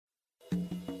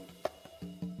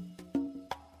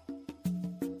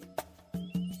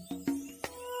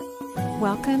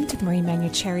Welcome to the Marie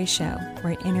Manucherry Show,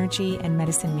 where energy and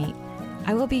medicine meet.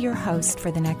 I will be your host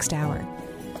for the next hour.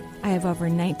 I have over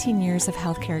 19 years of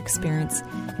healthcare experience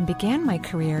and began my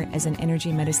career as an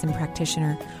energy medicine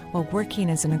practitioner while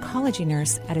working as an oncology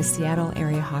nurse at a Seattle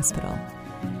area hospital.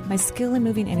 My skill in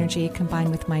moving energy combined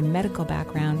with my medical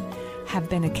background have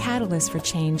been a catalyst for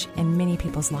change in many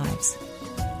people's lives.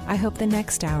 I hope the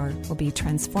next hour will be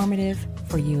transformative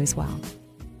for you as well.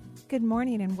 Good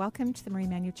morning and welcome to the Marie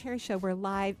Manucherry Show. We're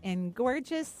live in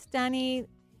gorgeous, stunning,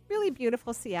 really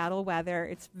beautiful Seattle weather.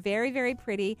 It's very, very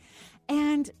pretty.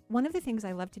 And one of the things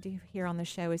I love to do here on the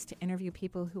show is to interview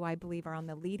people who I believe are on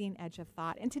the leading edge of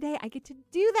thought. And today I get to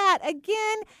do that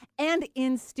again and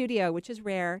in studio, which is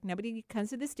rare. Nobody comes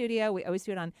to the studio. We always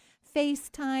do it on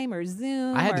FaceTime or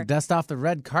Zoom. I had to dust off the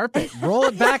red carpet, roll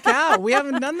it back out. We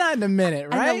haven't done that in a minute,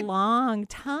 right? In a long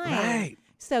time. Right.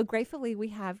 So gratefully, we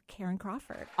have Karen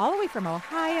Crawford, all the way from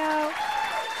Ohio.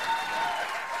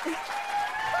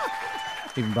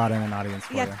 Even brought in an audience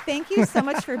for you. Thank you so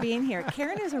much for being here.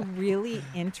 Karen is a really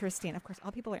interesting, of course,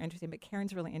 all people are interesting, but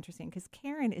Karen's really interesting because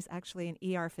Karen is actually an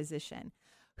ER physician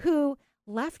who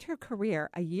left her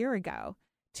career a year ago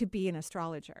to be an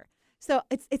astrologer. So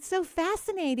it's so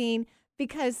fascinating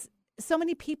because so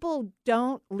many people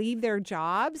don't leave their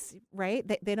jobs, right?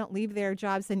 They don't leave their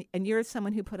jobs. And you're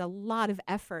someone who put a lot of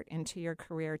effort into your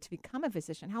career to become a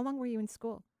physician. How long were you in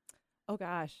school? Oh,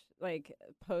 gosh, like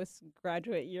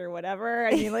postgraduate year, whatever.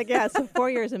 I mean, so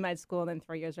 4 years in med school and then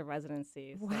 3 years of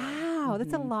residency. So. Wow,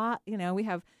 that's a lot. You know, we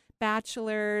have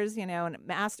bachelors, and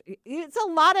master. It's a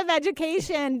lot of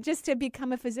education just to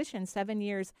become a physician, 7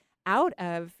 years out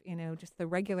of, just the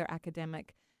regular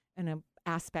academic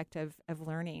aspect of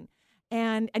learning.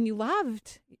 And you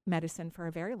loved medicine for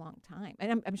a very long time.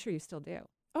 And I'm sure you still do.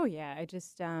 Oh, yeah. I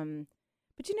just,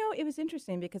 but it was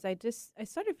interesting because I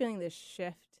started feeling this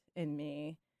shift in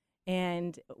me.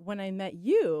 And when I met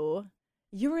you,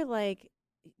 you were like,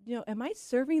 am I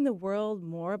serving the world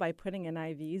more by putting in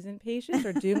IVs in patients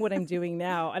or doing what I'm doing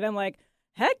now? And I'm like,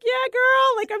 heck yeah,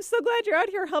 girl. Like, I'm so glad you're out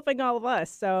here helping all of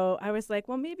us. So I was like,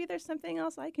 well, maybe there's something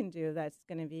else I can do that's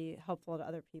going to be helpful to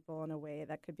other people in a way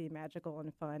that could be magical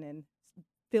and fun and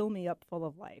fill me up full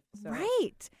of life. So.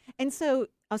 Right. And so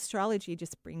astrology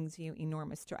just brings you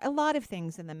enormous joy. A lot of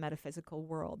things in the metaphysical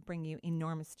world bring you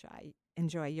enormous joy.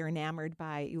 You're enamored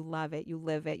by it. You love it. You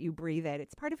live it. You breathe it.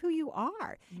 It's part of who you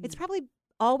are. It's probably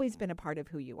always been a part of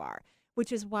who you are,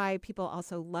 which is why people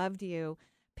also loved you,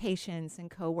 patients and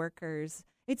coworkers.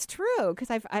 It's true because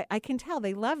I can tell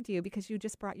they loved you because you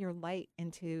just brought your light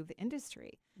into the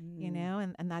industry,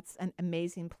 and that's an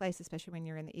amazing place, especially when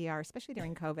you're in the ER, especially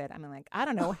during COVID. I mean, I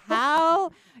don't know how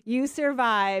you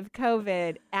survive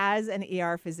COVID as an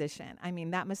ER physician. I mean,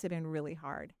 that must have been really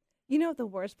hard. The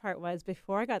worst part was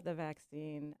before I got the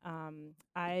vaccine,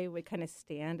 I would kind of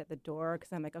stand at the door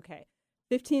because I'm like, okay,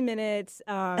 15 minutes,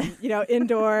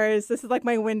 indoors. This is like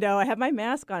my window. I have my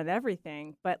mask on and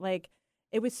everything. But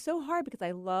it was so hard because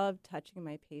I love touching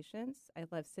my patients. I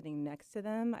love sitting next to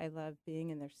them. I love being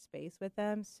in their space with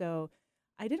them. So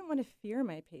I didn't want to fear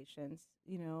my patients,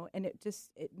 and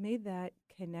it made that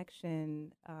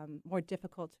connection more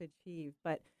difficult to achieve.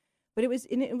 But it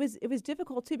was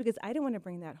difficult too because I didn't want to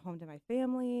bring that home to my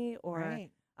family or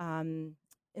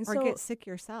get sick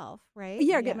yourself, right?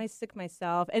 Yeah, get sick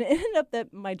myself. And it ended up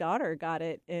that my daughter got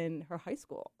it in her high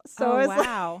school. So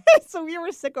wow. So we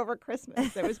were sick over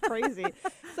Christmas. It was crazy.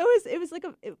 So it was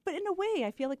but in a way,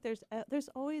 I feel like there's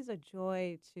always a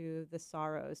joy to the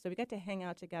sorrows. So we got to hang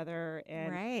out together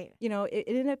and, it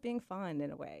ended up being fun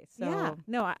in a way. So yeah,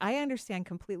 no, I understand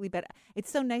completely. But it's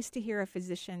so nice to hear a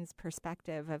physician's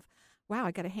perspective of, wow,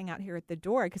 I got to hang out here at the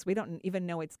door because we don't even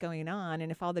know what's going on.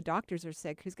 And if all the doctors are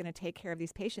sick, who's going to take care of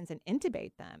these patients and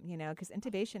intubate them? Because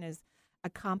intubation is a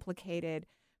complicated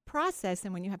process.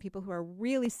 And when you have people who are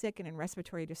really sick and in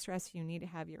respiratory distress, you need to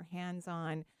have your hands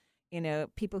on,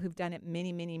 people who've done it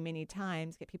many, many, many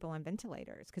times, get people on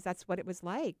ventilators because that's what it was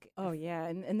like. Oh, yeah.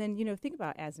 And then, think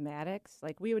about asthmatics.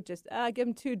 Like we would just give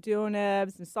them 2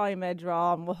 Donebs and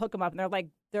Solumedrol and we'll hook them up. And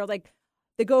they're like,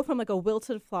 they go from a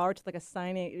wilted flower to a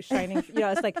shining,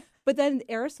 it's like, but then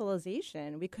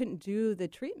aerosolization, we couldn't do the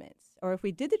treatments. Or if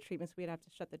we did the treatments, we'd have to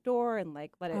shut the door and let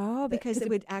it. Oh, because it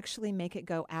would actually make it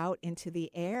go out into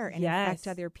the air and infect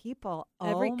other people.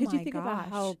 Because you think about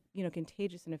how,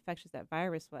 contagious and infectious that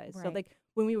virus was. Right. So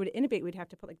when we would intubate, we'd have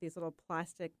to put these little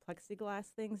plastic plexiglass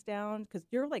things down because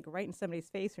you're right in somebody's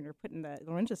face when you're putting the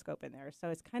laryngoscope in there. So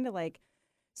it's kind of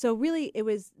so really, it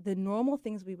was the normal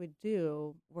things we would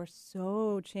do were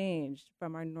so changed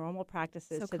from our normal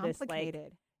practices so to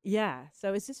complicated. this,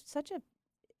 so it's just such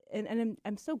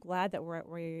I'm so glad that we're at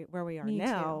where we are Me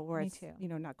now, too. where Me it's too.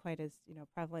 not quite as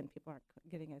prevalent. People aren't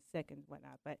getting as sick and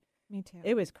whatnot, but Me too.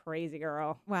 it was crazy,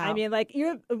 girl. Wow. I mean, like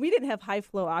we didn't have high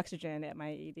flow oxygen at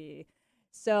my ED.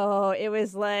 So it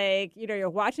was like, you're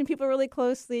watching people really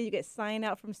closely. You get sign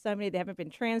out from somebody. They haven't been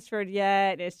transferred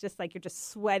yet. It's just like you're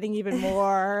just sweating even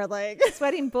more. Like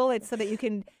Sweating bullets so that you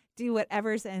can do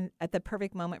whatever's at the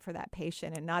perfect moment for that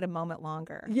patient and not a moment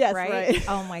longer. Yes, right?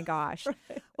 Oh, my gosh.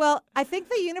 Right. Well, I think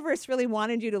the universe really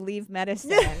wanted you to leave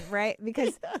medicine, right?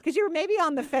 Because you were maybe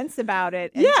on the fence about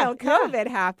it until COVID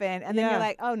happened. And then you're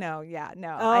like, oh, no, I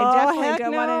definitely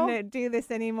don't want to do this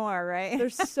anymore, right?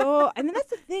 And then that's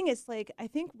the thing. It's like, I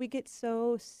think we get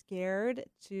so scared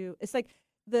it's like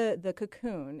the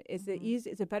cocoon. Is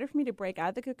it better for me to break out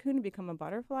of the cocoon and become a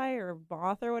butterfly or a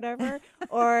moth or whatever?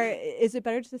 Or is it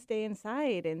better just to stay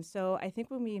inside? And so I think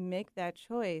when we make that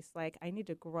choice, like I need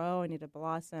to grow, I need to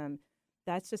blossom,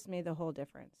 that's just made the whole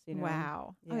difference.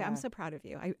 Wow. Yeah. Oh, yeah, I'm so proud of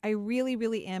you. I really,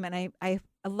 really am. And I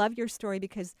love your story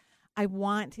because I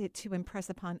want it to impress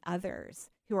upon others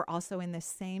who are also in the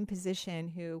same position,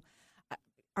 who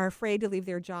are afraid to leave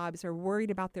their jobs or worried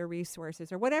about their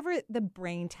resources or whatever the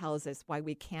brain tells us why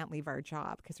we can't leave our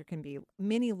job, because there can be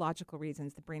many logical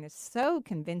reasons. The brain is so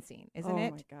convincing, isn't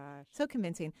it? Oh, my gosh. So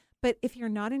convincing. But if you're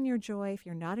not in your joy, if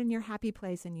you're not in your happy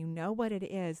place and you know what it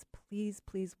is, please,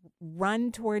 please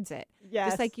run towards it.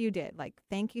 Yes. Just like you did. Like,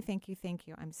 thank you, thank you, thank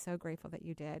you. I'm so grateful that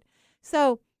you did.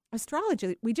 So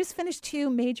astrology, we just finished 2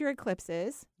 major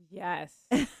eclipses. Yes.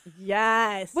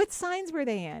 Yes. What signs were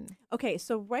they in? Okay,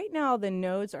 so right now the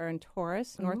nodes are in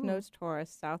Taurus. North node's Taurus,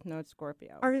 south node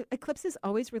Scorpio. Are eclipses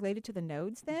always related to the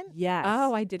nodes then? Yes.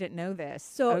 Oh, I didn't know this.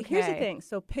 So okay. here's the thing.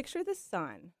 So picture the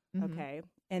sun, okay?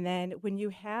 And then when you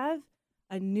have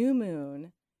a new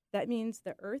moon, that means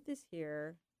the earth is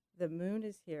here, the moon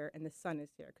is here, and the sun is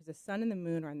here, because the sun and the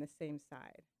moon are on the same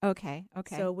side. Okay.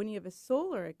 So when you have a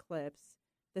solar eclipse,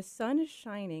 the sun is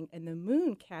shining and the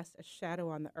moon casts a shadow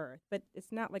on the earth, but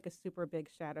it's not like a super big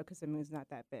shadow because the moon's not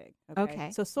that big.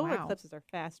 Okay. So solar Wow. eclipses are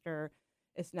faster.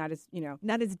 It's not as,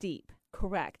 Not as deep.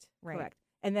 Correct. Right. Correct.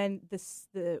 And then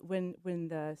when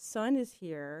the sun is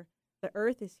here, the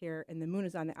earth is here, and the moon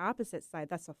is on the opposite side,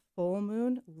 that's a full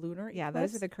moon lunar eclipse. Yeah,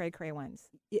 those are the cray ones.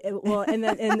 Well,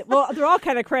 they're all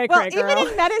kind of cray, Well, girl. even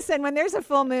in medicine, when there's a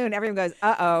full moon, everyone goes,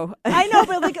 uh-oh. I know,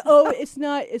 but like,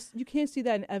 you can't see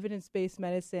that in evidence-based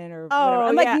medicine or whatever.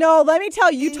 I'm yeah. like, no, let me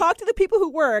tell you, talk to the people who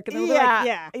work. And they're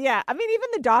like, Yeah. I mean, even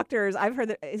the doctors, I've heard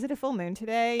that, is it a full moon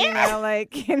today?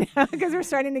 Because we're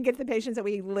starting to get the patients that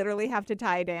we literally have to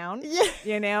tie down,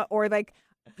 or like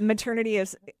maternity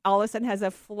is all of a sudden has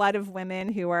a flood of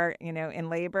women who are, in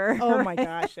labor. Oh my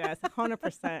gosh, yes,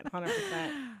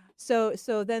 100%.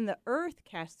 So then the earth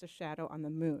casts a shadow on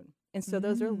the moon. And so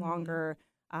those are longer.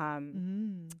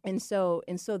 And so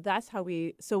that's how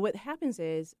so what happens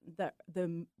is the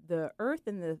earth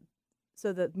and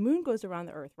so the moon goes around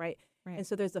the earth, right? And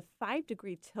so there's a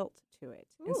 5-degree tilt to it.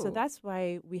 Ooh. And so that's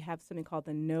why we have something called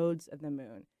the nodes of the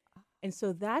moon. And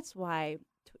so that's why,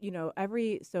 so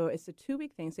it's a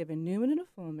 2-week thing. So you have a new moon and a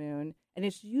full moon, and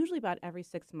it's usually about every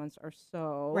 6 months or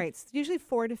so. Right. It's usually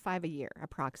 4 to 5 a year,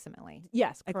 approximately.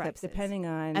 Yes, correct. Eclipses. Depending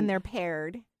on. And they're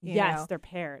paired. Yes, they're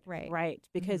paired. Right.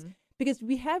 Because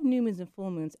we have new moons and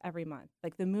full moons every month.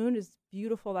 Like the moon is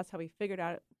beautiful. That's how we figured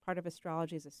out part of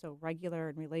astrology is it's so regular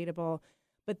and relatable.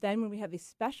 But then when we have these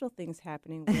special things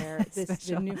happening where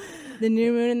the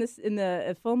new moon and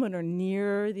the full moon are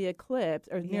near the eclipse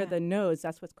or near the nodes,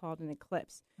 that's what's called an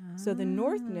eclipse. So the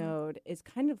north node is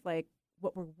kind of like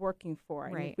what we're working for.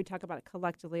 Right. And we talk about it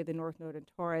collectively, the north node in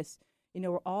Taurus.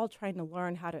 We're all trying to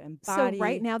learn how to embody. So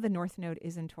right now the north node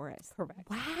is in Taurus. Correct.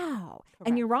 Wow. Correct.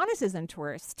 And Uranus is in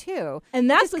Taurus too. And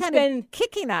that's what's what's been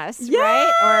kicking us,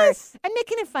 yes! right? And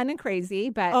making it fun and crazy.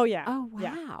 But oh yeah. Oh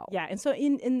wow. Yeah. And so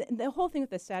in the whole thing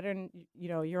with the Saturn,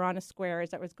 Uranus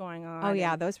squares that was going on. Oh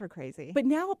yeah, those were crazy. But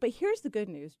here's the good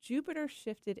news: Jupiter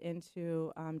shifted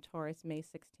into Taurus May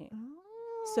 16th.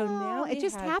 Oh, so now it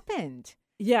just happened.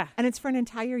 Yeah. And it's for an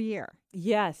entire year.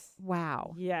 Yes.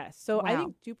 Wow. Yes. So I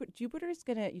think Jupiter's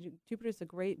Jupiter's a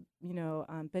great,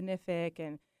 benefic,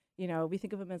 and we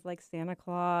think of him as like Santa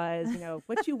Claus,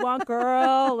 what you want,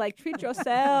 girl, like treat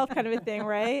yourself kind of a thing,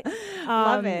 right?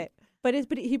 Love it. But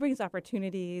he brings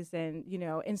opportunities, and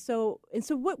and so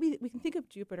what we can think of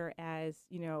Jupiter as,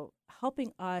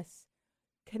 helping us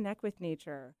connect with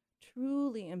nature,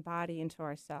 truly embody into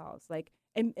ourselves, like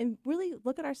and really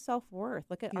look at our self-worth,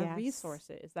 look at our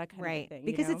resources, that kind of thing.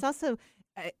 Because it's also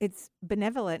it's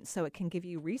benevolent, so it can give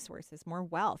you resources, more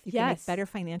wealth. You can make better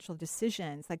financial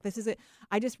decisions. Like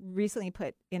I just recently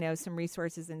put some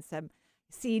resources in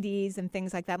CDs and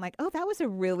things like that. I'm like, oh, that was a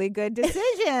really good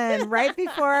decision right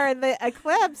before the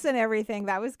eclipse and everything.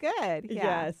 That was good.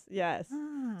 Yeah. Yes.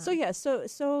 Ah.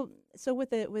 So with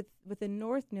the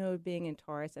North Node being in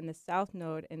Taurus and the South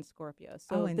Node in Scorpio.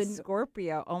 So in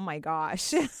Scorpio. Oh my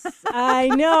gosh. I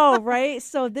know, right?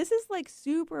 So this is like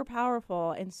super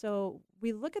powerful. And so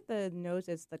we look at the nodes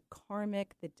as the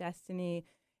karmic, the destiny,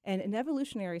 and in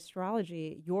evolutionary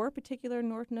astrology, your particular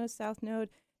North Node, South Node,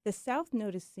 the South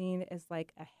Node is seen as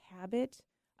like a habit,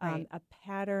 Right. a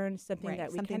pattern, something that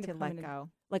we Something kind to of let come in, go.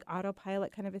 like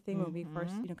autopilot kind of a thing when we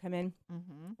first, come in.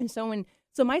 Mm-hmm. And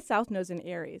so my South Node's in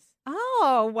Aries.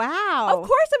 Oh, wow. Of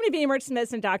course, I'm going to be an emergency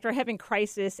medicine doctor having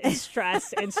crisis and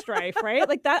stress and strife, right?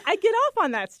 Like that, I get off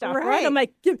on that stuff, right? I'm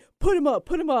like, put him up.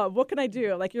 What can I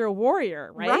do? Like you're a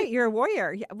warrior, right? Right, you're a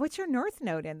warrior. Yeah. What's your North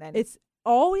Node in then? It's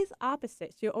always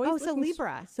opposite. So you're always so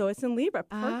Libra. So it's in Libra.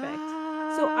 Perfect.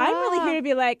 Ah. So I'm really here to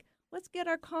be like, let's get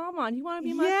our calm on. You want to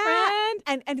be my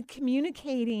friend? And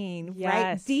communicating, right?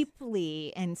 Yes.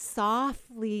 Deeply and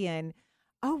softly and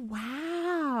oh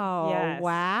wow. Yes.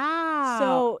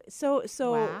 Wow. So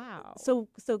Wow. so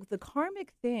the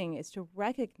karmic thing is to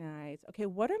recognize, okay,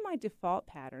 what are my default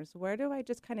patterns? Where do I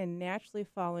just kind of naturally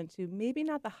fall into maybe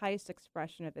not the highest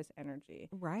expression of this energy?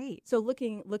 Right. So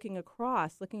looking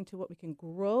across, looking to what we can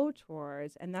grow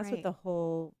towards, and that's what Right. the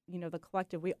whole, the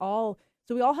collective, we all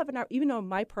have even though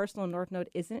my personal North Node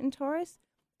isn't in Taurus,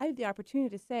 I have the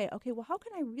opportunity to say, okay, well, how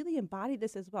can I really embody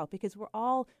this as well? Because we're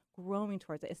all growing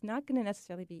towards it. It's not going to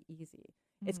necessarily be easy.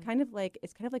 Mm-hmm. It's kind of like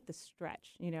the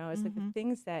stretch, It's like the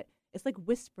things that it's like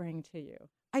whispering to you.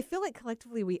 I feel like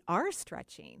collectively we are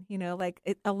stretching, like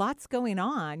a lot's going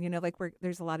on, like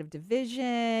there's a lot of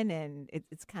division and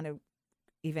it's kind of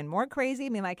even more crazy. I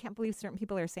mean, I can't believe certain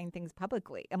people are saying things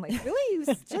publicly. I'm like, really? You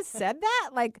just said that?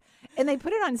 Like, and they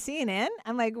put it on CNN.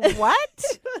 I'm like,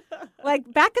 what?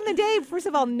 Like back in the day, first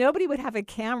of all, nobody would have a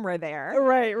camera there.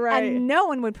 Right. And no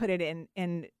one would put it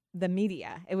in the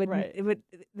media.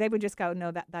 They would just go,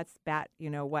 no, that's bad.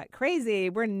 You know what? Crazy.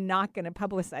 We're not going to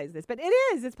publicize this, but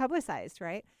it's publicized,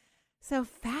 right? So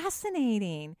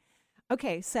fascinating.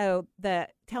 Okay, so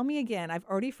tell me again, I've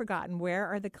already forgotten, where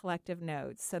are the collective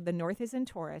nodes? So the North is in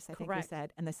Taurus, I think you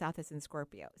said, and the South is in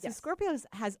Scorpio. So Yes. Scorpio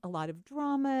has a lot of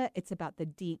drama. It's about the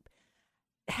deep,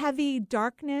 heavy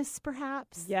darkness,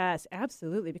 perhaps. Yes,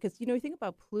 absolutely. Because, you think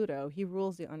about Pluto, he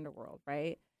rules the underworld,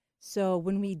 right? So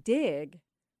when we dig,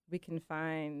 we can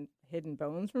find hidden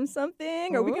bones from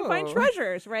something, or we can find Ooh.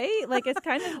 treasures, right? Like it's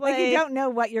kind of Like you don't know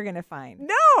what you're going to find.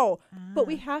 No, but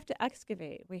we have to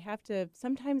excavate. We have to.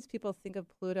 Sometimes people think of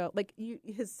Pluto like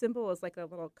his symbol is like a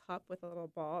little cup with a little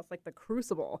ball. It's like the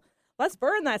crucible. Let's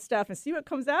burn that stuff and see what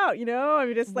comes out. I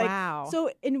mean, just like Wow. so.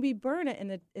 And we burn it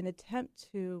in an attempt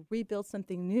to rebuild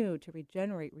something new, to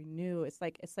regenerate, renew. It's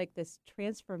like this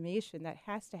transformation that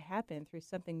has to happen through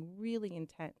something really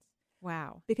intense.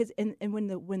 Wow. Because and when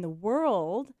the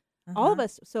world, all of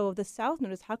us, so the South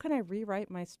Node is, how can I rewrite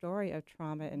my story of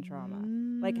trauma and drama?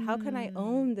 Like, how can I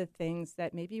own the things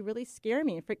that maybe really scare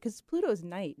me? Because Pluto's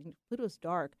night, Pluto's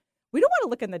dark. We don't want to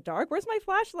look in the dark. Where's my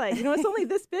flashlight? It's only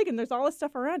this big and there's all this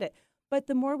stuff around it. But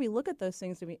the more we look at those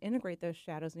things and we integrate those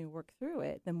shadows and we work through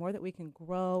it, the more that we can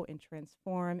grow and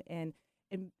transform. And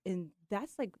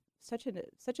that's like such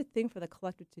a thing for the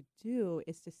collective to do,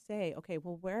 is to say, okay,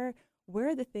 well, where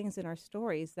are the things in our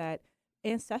stories that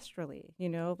ancestrally,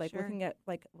 like Sure. looking at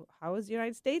like, how was the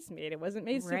United States made? It wasn't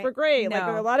made Right. super great. No. Like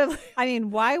there are a lot of I mean,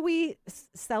 why we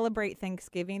celebrate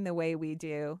Thanksgiving the way we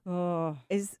do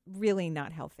is really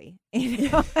not healthy.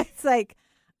 It's like,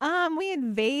 we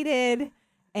invaded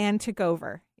and took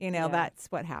over. That's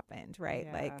what happened, right?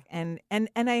 Yeah. Like, and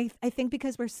I think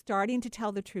because we're starting to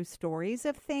tell the true stories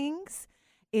of things,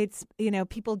 it's,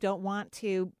 people don't want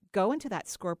to go into that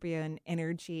Scorpion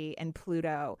energy and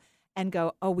Pluto and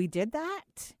go, oh, we did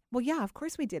that? Well, yeah, of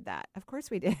course we did that. Of course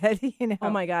we did. Oh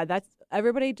my God, that's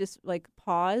everybody just like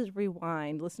pause,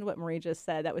 rewind, listen to what Marie just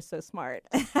said. That was so smart.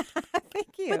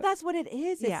 Thank you. But that's what it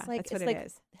is. Yeah, It's like that's what it's it like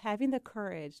is. having the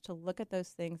courage to look at those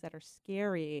things that are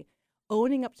scary,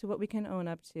 owning up to what we can own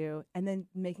up to, and then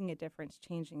making a difference,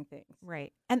 changing things.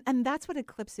 Right. And that's what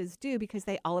eclipses do, because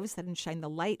they all of a sudden shine the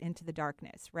light into the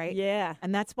darkness, right? Yeah.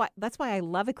 And that's why I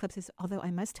love eclipses. Although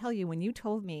I must tell you, when you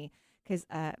told me, because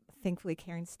thankfully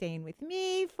Karen's staying with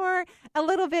me for a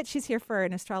little bit. She's here for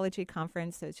an astrology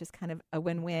conference, so it's just kind of a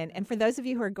win-win. And for those of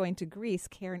you who are going to Greece,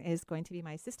 Karen is going to be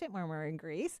my assistant when we're in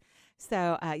Greece.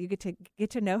 So you get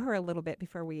to know her a little bit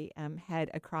before we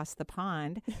head across the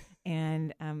pond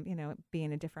and be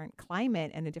in a different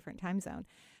climate and a different time zone.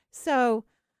 So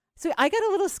I got a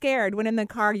little scared when in the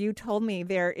car you told me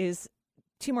there is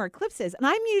 2 more eclipses. And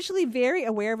I'm usually very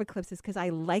aware of eclipses because I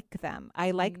like them.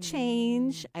 I like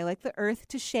change. I like the earth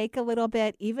to shake a little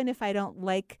bit, even if I don't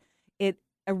like it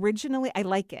originally. I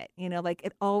like it. Like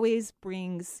it always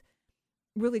brings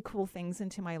really cool things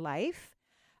into my life.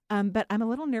 But I'm a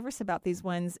little nervous about these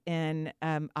ones in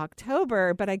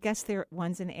October, but I guess they're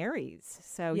ones in Aries.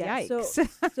 So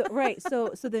yikes. Right. So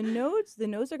the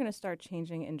nodes are going to start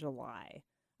changing in July.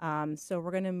 So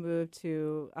we're going to move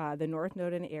to the North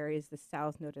Node in Aries, the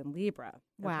South Node in Libra.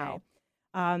 Wow.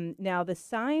 Okay? Now the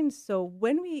signs. So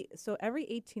every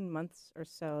 18 months or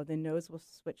so, the nodes will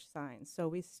switch signs. So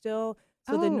we still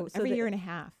every year and a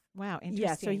half. Wow, interesting.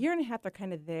 Yeah, so a year and a half they're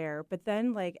kind of there, but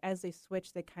then like as they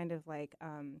switch, they kind of like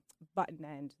button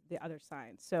end the other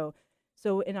signs. So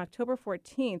in October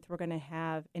 14th, we're going to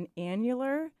have an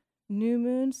annular new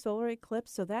moon solar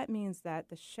eclipse. So that means that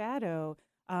the shadow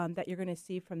that you're going to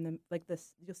see from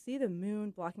you'll see the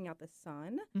moon blocking out the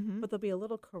sun, but there'll be a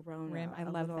little corona. Rim. I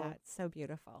love that. So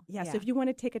beautiful. Yeah, so if you want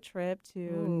to take a trip to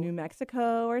New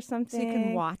Mexico or something. So you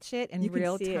can watch it in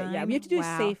real time. Yeah, we have to do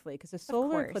it safely because the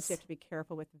solar eclipse, you have to be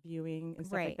careful with viewing and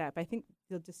stuff like that. But I think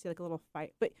you'll just see like a little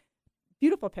fight. But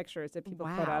beautiful pictures that people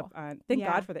put up on. Thank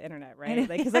God for the internet, right?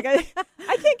 Because I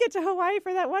can't get to Hawaii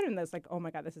for that one, and that's like, oh my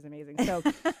God, this is amazing. So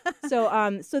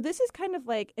this is kind of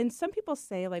like, and some people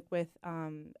say like with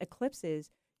eclipses,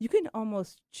 you can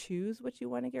almost choose what you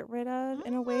want to get rid of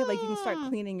in a way. Like you can start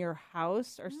cleaning your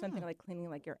house or something, like cleaning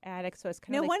like your attic. So it's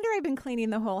kind of no wonder I've been cleaning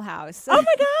the whole house. Oh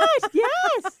my gosh,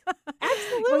 yes,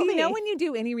 absolutely. Well, when you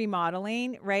do any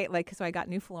remodeling, right? Like, so I got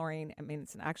new flooring. I mean,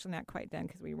 it's actually not quite done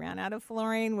because we ran out of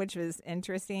flooring, which was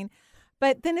interesting.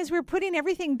 But then as we're putting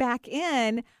everything back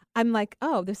in, I'm like,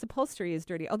 oh, this upholstery is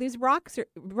dirty. Oh, these rugs are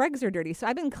dirty. So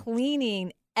I've been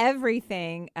cleaning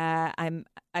everything. It's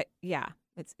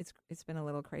been a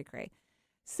little cray-cray.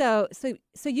 So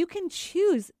you can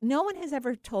choose. No one has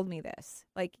ever told me this.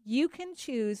 Like, you can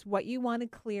choose what you want to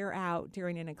clear out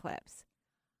during an eclipse.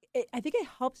 I think it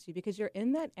helps you because you're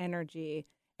in that energy.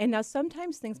 And now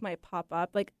sometimes things might pop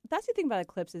up. Like, that's the thing about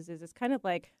eclipses is it's kind of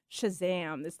like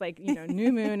Shazam. It's like,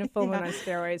 new moon and full moon on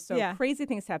steroids. So crazy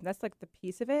things happen. That's like the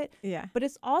piece of it. Yeah. But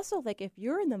it's also like if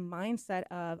you're in the mindset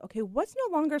of, okay, what's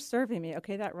no longer serving me?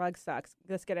 Okay, that rug sucks.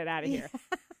 Let's get it out of here.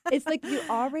 It's like you're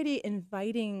already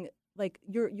inviting, like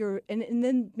and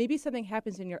then maybe something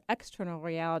happens in your external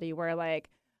reality where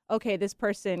like, okay, this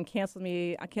person canceled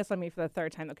me for the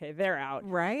third time. Okay, they're out.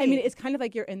 Right. I mean, it's kind of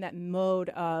like you're in that mode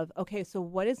of, okay, so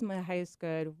what is my highest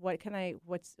good? What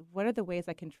are the ways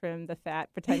I can trim the fat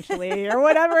potentially or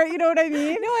whatever? You know what I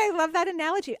mean? No, I love that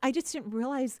analogy. I just didn't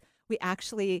realize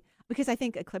because I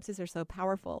think eclipses are so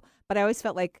powerful, but I always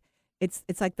felt like it's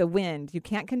like the wind. You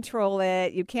can't control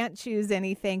it. You can't choose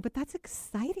anything, but that's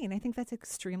exciting. I think that's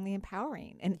extremely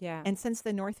empowering. And since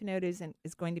the North Node is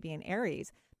going to be in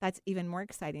Aries, that's even more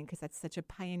exciting because that's such a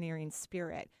pioneering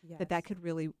spirit that could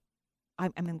really,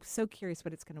 I'm so curious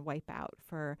what it's going to wipe out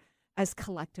for us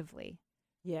collectively.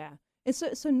 Yeah. And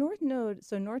so North Node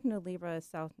Libra,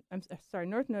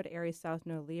 North Node Aries, South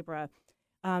Node Libra.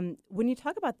 When you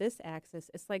talk about this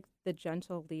axis, it's like the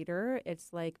gentle leader.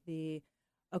 It's like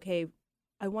okay,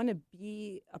 I want to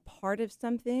be a part of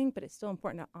something, but it's still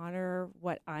important to honor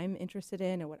what I'm interested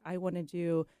in and what I want to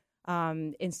do.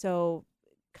 And so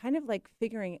kind of like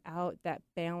figuring out that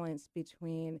balance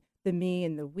between the me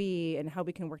and the we and how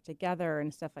we can work together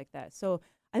and stuff like that. So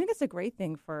I think that's a great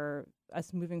thing for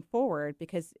us moving forward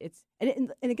because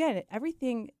and again,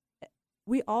 everything,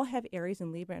 we all have Aries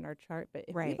and Libra in our chart, but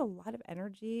if we have a lot of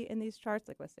energy in these charts,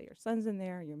 like let's say your sun's in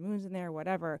there, your moon's in there,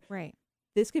 whatever. Right.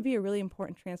 This could be a really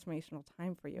important transformational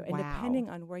time for you. And depending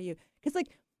on where because like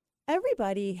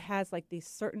everybody has like these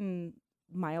certain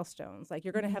milestones. Like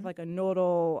you're going to have like a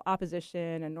nodal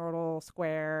opposition, a nodal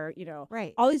square,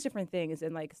 all these different things.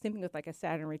 And like same thing with like a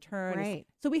Saturn return. Right.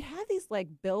 So we have these like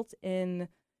built-in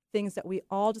things that we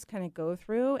all just kind of go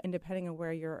through, and depending on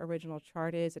where your original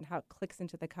chart is and how it clicks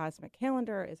into the cosmic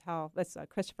calendar is how. That's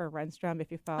Christopher Renstrom,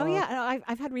 if you follow. Oh yeah, no,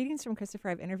 I've had readings from Christopher.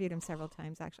 I've interviewed him several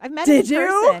times actually. I've met him in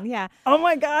person. Yeah. Oh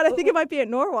my God, I think it might be at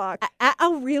Norwalk.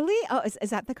 Oh really? Oh, is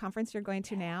that the conference you're going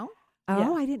to now?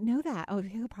 Oh, I didn't know that. Oh,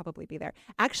 he'll probably be there.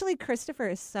 Actually, Christopher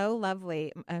is so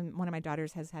lovely. One of my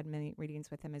daughters has had many readings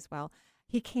with him as well.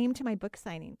 He came to my book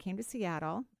signing, came to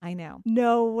Seattle. I know.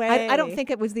 No way. I don't think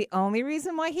it was the only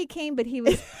reason why he came, but he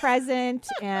was present.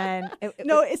 And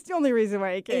it's the only reason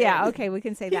why he came. Yeah, okay, we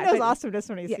can say that. He knows awesomeness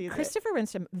when he sees it. Christopher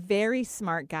Renstrom, very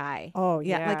smart guy. Oh,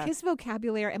 yeah. Like his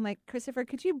vocabulary, I'm like, Christopher,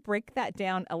 could you break that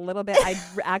down a little bit? I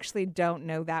actually don't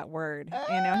know that word.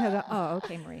 He'll go, oh,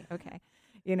 okay, Marie, okay.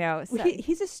 Well,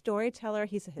 he's a storyteller.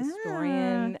 He's a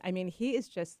historian. I mean, he is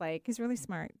just like... He's really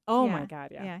smart. Oh, yeah. my God,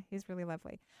 yeah. Yeah, he's really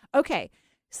lovely. Okay,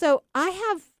 so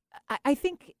I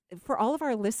think for all of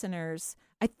our listeners,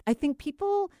 I think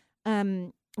people,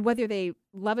 whether they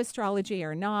love astrology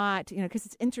or not, because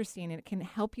it's interesting and it can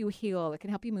help you heal, it can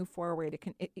help you move forward,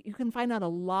 you can find out a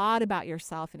lot about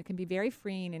yourself, and it can be very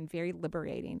freeing and very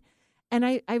liberating. And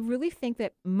I really think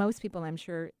that most people, I'm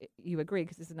sure you agree,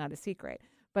 because this is not a secret,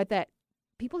 but that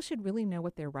people should really know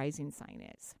what their rising sign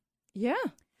is. Yeah.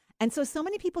 And so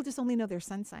many people just only know their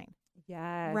sun sign.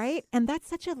 Yes. Right? And that's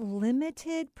such a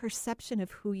limited perception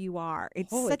of who you are.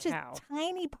 It's such a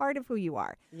tiny part of who you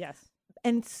are. Yes.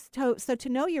 And so to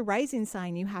know your rising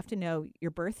sign, you have to know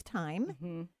your birth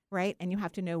time, right? And you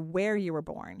have to know where you were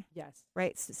born. Yes.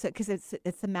 Right? So because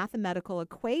it's a mathematical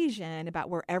equation about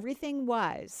where everything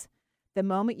was the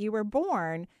moment you were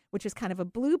born, which is kind of a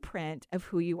blueprint of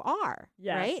who you are.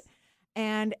 Yes. Right?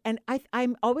 And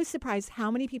I'm always surprised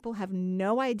how many people have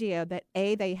no idea that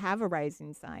they have a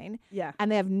rising sign, and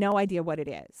they have no idea what it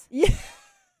is. Yeah.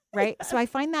 Right? So I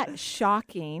find that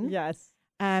shocking. Yes.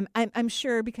 I'm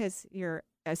sure because you're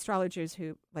astrologers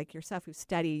who, like yourself, who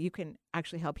study, you can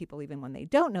actually help people even when they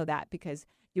don't know that, because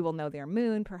you will know their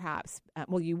moon, perhaps.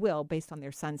 You will, based on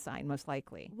their sun sign, most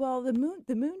likely. Well, the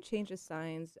moon changes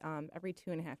signs every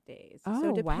 2.5 days. Oh,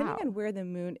 so depending wow. on where the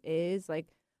moon is, like,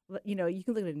 you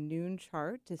can look at a noon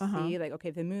chart to see, like, okay,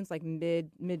 if the moon's like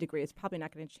mid degree, it's probably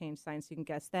not going to change signs, so you can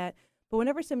guess that. But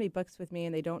whenever somebody books with me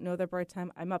and they don't know their birth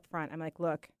time, I'm up front. I'm like,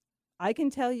 look, I can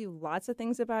tell you lots of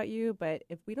things about you, but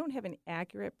if we don't have an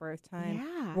accurate birth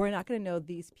time, we're not going to know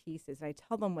these pieces. And I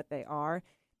tell them what they are.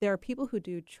 There are people who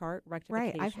do chart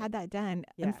rectification. Right, I've had that done.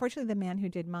 Yeah. Unfortunately, the man who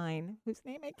did mine, whose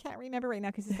name I can't remember right now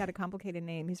because he's got a complicated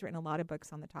name. He's written a lot of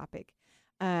books on the topic.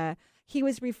 He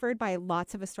was referred by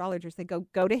lots of astrologers. They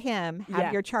go to him,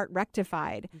 have your chart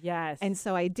rectified. Yes. And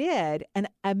so I did. And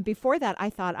before that,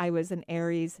 I thought I was an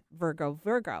Aries, Virgo,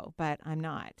 but I'm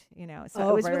not, So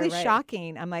it was really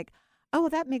shocking. I'm like, oh, well,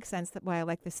 that makes sense. That's why I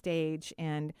like the stage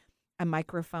and a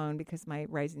microphone, because my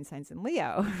rising sign's in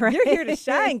Leo. Right? You're here to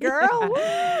shine, girl.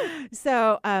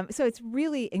 So it's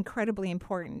really incredibly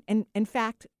important. And in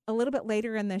fact, a little bit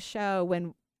later in the show,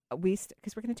 when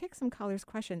because we're going to take some callers'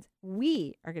 questions.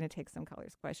 We are going to take some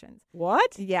callers' questions.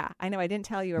 What? Yeah, I know. I didn't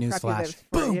tell you.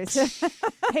 Newsflash.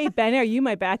 Hey, Ben, are you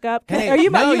my backup? Hey, are you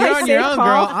no, you're on your own,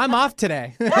 girl. I'm off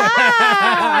today.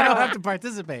 I don't have to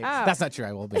participate. Oh. That's not true.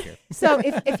 I will be here. So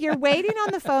if you're waiting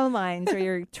on the phone lines or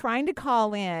you're trying to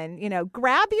call in,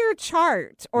 grab your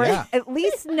chart or at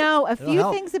least know a few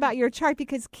things about your chart,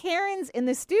 because Karen's in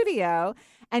the studio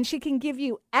and she can give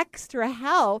you extra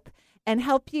help and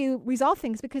help you resolve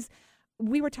things, because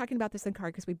we were talking about this in car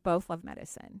because we both love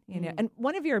medicine, and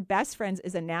one of your best friends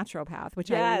is a naturopath,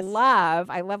 which I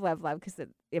love. I love, because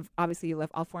obviously you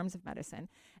love all forms of medicine.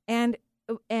 And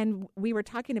we were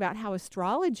talking about how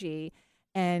astrology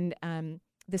and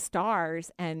the stars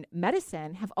and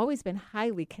medicine have always been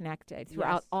highly connected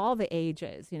throughout all the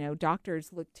ages.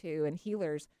 Doctors look to and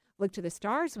healers look to the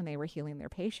stars when they were healing their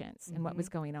patients and what was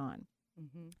going on.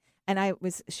 Mm-hmm. And I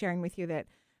was sharing with you that,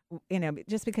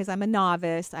 just because I'm a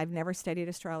novice, I've never studied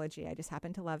astrology. I just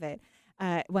happen to love it.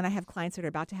 When I have clients that are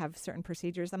about to have certain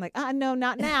procedures, I'm like, no,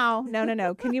 not now.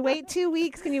 No. Can you wait 2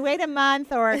 weeks? Can you wait a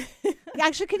month? Or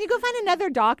actually, can you go find another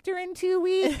doctor in 2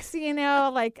 weeks?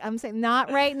 Like I'm saying,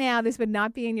 not right now. This would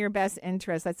not be in your best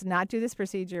interest. Let's not do this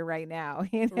procedure right now.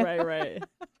 Right.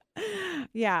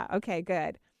 Yeah. Okay,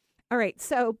 good. All right.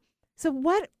 So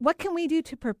what can we do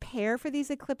to prepare for these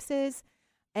eclipses?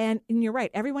 And you're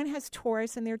right. Everyone has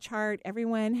Taurus in their chart.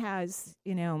 Everyone has,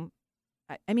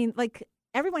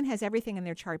 everyone has everything in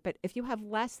their chart. But if you have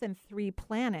less than 3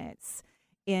 planets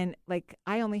in,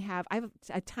 I have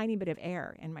a tiny bit of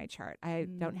air in my chart. I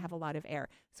don't have a lot of air.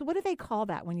 So what do they call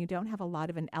that when you don't have a lot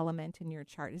of an element in your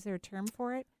chart? Is there a term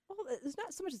for it? Well, there's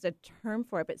not so much as a term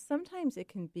for it, but sometimes it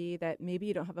can be that maybe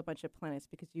you don't have a bunch of planets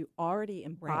because you already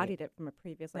embodied it from a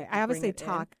previous life. I obviously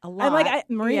talk a lot. I'm like,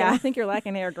 Maria, I think you're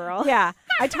lacking air, girl. Yeah,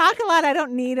 I talk a lot. I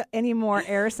don't need any more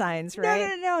air signs,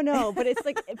 right? No. But it's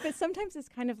but sometimes it's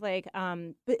kind of like,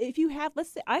 but if you have,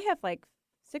 let's say I have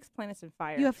 6 planets in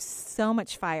fire. You have so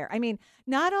much fire. I mean,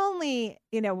 not only,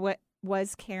 what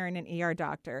was Karen an ER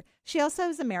doctor, she also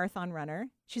is a marathon runner.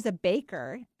 She's a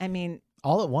baker. I mean,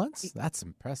 all at once? That's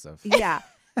impressive. Yeah.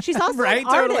 She's also right, an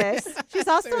artist. totally. She's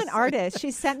also an artist.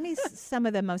 She sent me some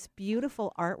of the most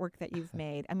beautiful artwork that you've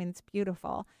made. I mean, it's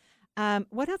beautiful.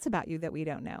 What else about you that we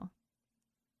don't know?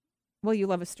 Well, you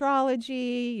love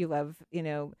astrology. You love,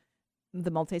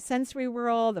 the multisensory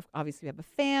world. Obviously, you have a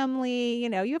family. You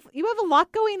know, you have a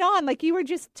lot going on. Like you were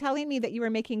just telling me that you were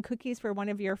making cookies for one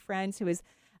of your friends who was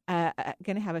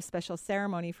going to have a special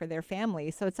ceremony for their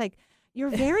family. So it's like you're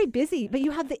very busy, but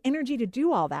you have the energy to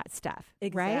do all that stuff.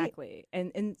 Exactly. Right?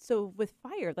 And so with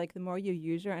fire, like the more you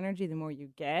use your energy, the more you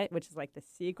get, which is like the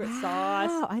secret Wow,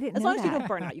 sauce. I didn't As know long as you that. don't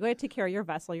burn out, you got to take care of your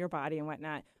vessel, your body, and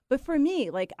whatnot. But for me,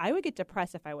 like I would get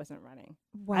depressed if I wasn't running.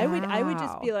 Wow. I would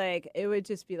just be like, it would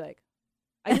just be like,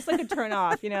 I just like to turn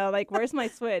off, like where's my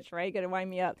switch, right? You got to wind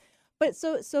me up. But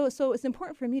so it's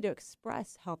important for me to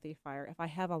express healthy fire if I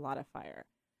have a lot of fire.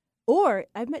 Or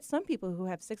I've met some people who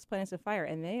have 6 planets of fire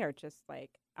and they are just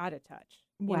like out of touch.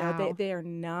 Wow. They are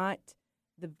not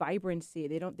the vibrancy.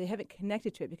 They haven't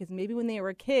connected to it because maybe when they were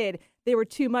a kid, they were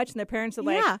too much and their parents are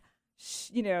like, go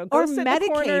or sit in the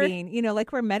corner. medicating,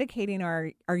 like we're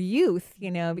medicating our youth,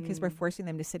 because we're forcing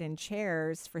them to sit in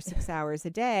chairs for 6 hours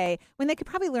a day when they could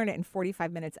probably learn it in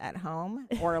 45 minutes at home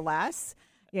or less,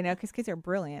 because kids are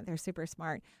brilliant. They're super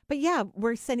smart. But yeah,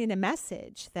 we're sending a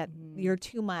message that you're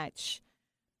too much.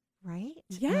 Right?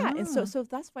 Yeah. And so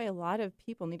that's why a lot of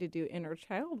people need to do inner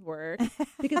child work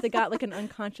because they got like an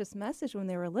unconscious message when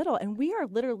they were little. And we are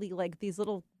literally like these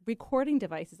little recording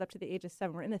devices up to the age of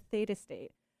 7. We're in a theta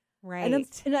state. Right.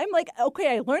 And I'm like,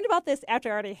 okay, I learned about this after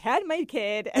I already had my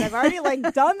kid and I've already like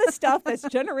done the stuff that's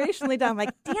generationally done. I'm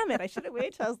like, damn it, I should have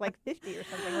waited till I was like 50 or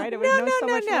something, right? I would know so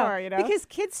much more, Because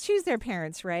kids choose their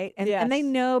parents, right? And they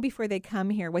know before they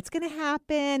come here what's going to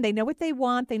happen. They know what they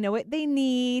want. They know what they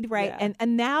need, right? Yeah.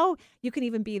 And now you can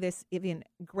even be this even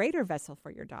greater vessel for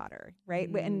your daughter, right?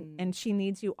 And she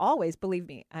needs you always, believe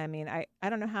me. I mean, I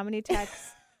don't know how many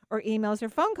texts or emails or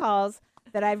phone calls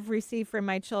that I've received from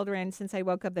my children since I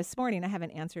woke up this morning. I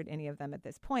haven't answered any of them at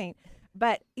this point,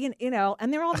 but and they're all in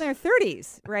their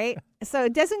 30s, right? So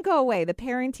it doesn't go away. The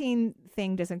parenting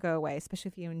thing doesn't go away, especially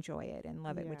if you enjoy it and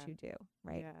love it, what you do,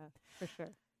 right? Yeah, for sure.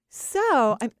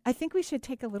 So I think we should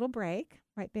take a little break,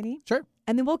 right, Benny? Sure.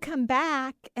 And then we'll come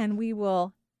back and we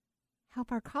will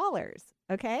help our callers.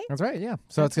 Okay? That's right, yeah.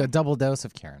 So it's a double dose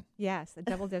of Karen. Yes, a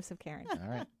double dose of Karen. All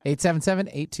right.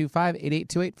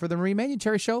 877-825-8828 for the Marie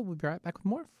Manucherry Show. We'll be right back with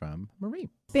more from Marie.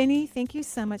 Benny, thank you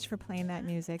so much for playing that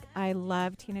music. I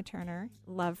love Tina Turner.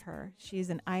 Love her. She's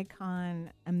an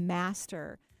icon, a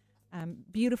master,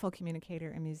 beautiful communicator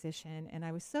and musician. And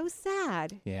I was so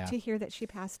sad to hear that she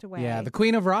passed away. Yeah, the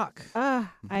Queen of Rock.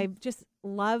 I just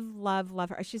love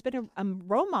her. She's been a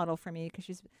role model for me because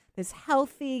she's this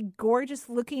healthy,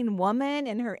 gorgeous-looking woman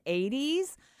in her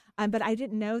 80s. But I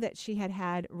didn't know that she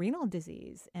had renal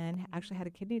disease and actually had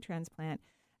a kidney transplant.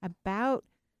 About,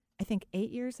 I think, 8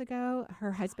 years ago,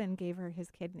 her husband gave her his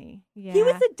kidney. Yeah. He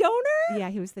was the donor? Yeah,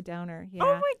 he was the donor. Yeah.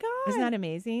 Oh, my God. Isn't that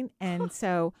amazing? And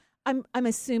so I'm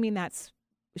assuming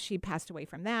she passed away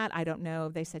from that. I don't know.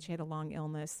 They said she had a long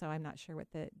illness, so I'm not sure what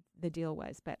the deal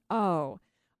was. But,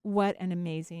 what an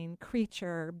amazing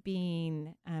creature,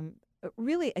 being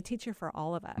really a teacher for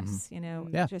all of us,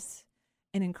 just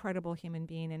an incredible human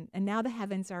being. And now the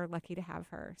heavens are lucky to have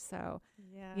her. So,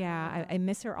 I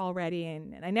miss her already.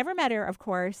 And I never met her, of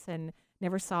course, and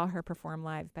never saw her perform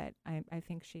live. But I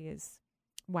think she is,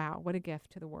 wow, what a gift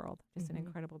to the world. Just an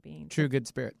incredible being. True good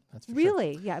spirit. That's for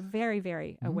really, sure. yeah, very,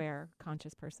 very aware,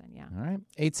 conscious person, yeah. All right.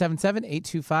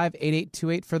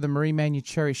 877-825-8828 for the Marie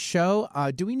Manucherry Show.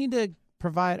 Do we need to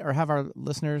provide or have our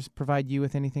listeners provide you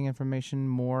with anything information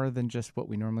more than just what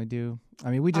we normally do?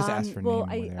 I mean, we just asked for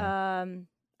name.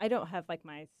 I don't have like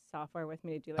my software with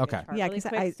me to do like a chart really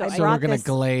quick, so we're going to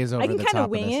glaze over the top of this. I can kind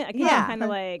of wing it. I can kind of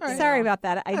like... Sorry about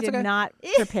that. I did not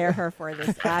prepare her for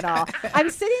this at all. I'm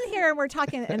sitting here and we're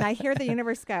talking and I hear the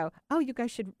universe go, oh, you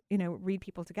guys should, read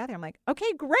people together. I'm like,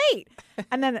 okay, great.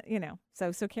 And then,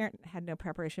 so Karen had no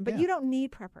preparation, but you don't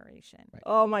need preparation. Right.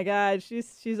 Oh my God.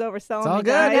 She's overselling it's all me,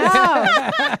 good.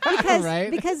 guys.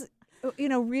 Because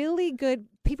really good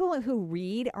people who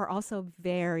read are also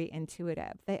very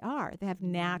intuitive. They have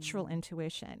natural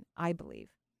intuition, I believe.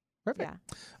 Perfect. Yeah.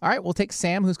 All right. We'll take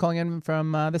Sam, who's calling in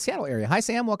from the Seattle area. Hi,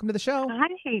 Sam. Welcome to the show.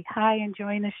 Hi.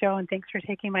 Enjoying the show, and thanks for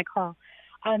taking my call.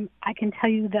 I can tell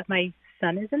you that my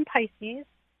sun is in Pisces,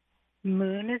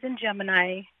 moon is in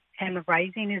Gemini, and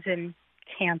rising is in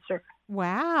Cancer.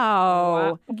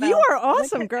 Wow. You are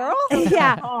awesome, girl.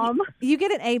 Yeah. You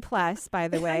get an A+, by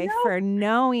the way, for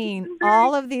knowing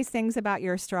all of these things about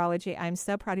your astrology. I'm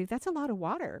so proud of you. That's a lot of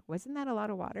water. Wasn't that a lot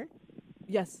of water?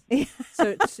 Yes.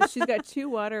 So she's got 2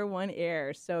 water, 1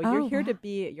 air. So you're here to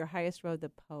be at your highest road, the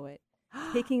poet,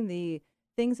 taking the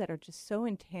things that are just so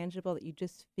intangible that you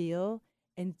just feel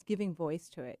and giving voice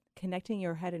to it. Connecting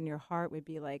your head and your heart would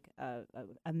be like a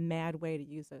mad way to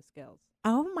use those skills.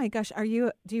 Oh my gosh.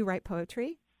 Do you write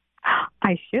poetry?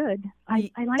 I should.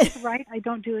 I like to write. I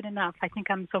don't do it enough. I think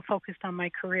I'm so focused on my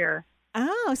career.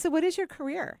 Oh, so what is your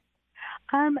career?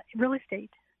 Real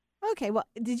estate. Okay, well,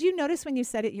 did you notice when you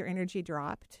said it, your energy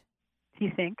dropped? Do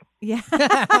you think? Yeah.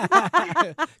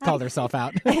 Called herself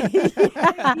out. Yeah.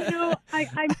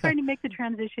 I'm trying to make the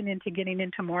transition into getting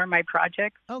into more of my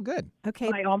projects. Oh, good. Okay.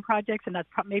 My own projects, and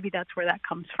maybe that's where that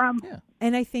comes from. Yeah.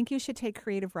 And I think you should take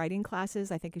creative writing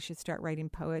classes. I think you should start writing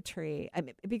poetry. I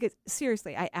mean, because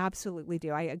seriously, I absolutely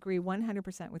do. I agree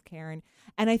 100% with Karen.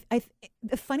 And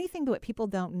the funny thing that what people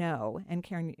don't know, and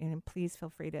Karen, please feel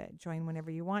free to join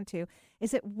whenever you want to,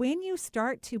 is that when you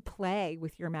start to play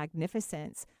with your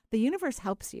magnificence, the universe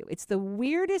helps you. It's the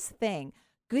weirdest thing.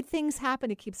 Good things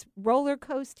happen. It keeps roller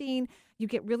coasting. You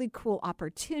get really cool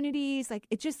opportunities. Like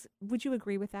would you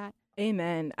agree with that?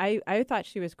 Amen. I thought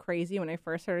she was crazy when I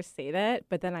first heard her say that,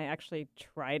 but then I actually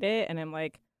tried it, and I'm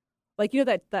like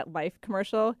that Life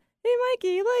commercial. Hey,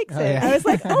 Mikey likes it. Yeah. I was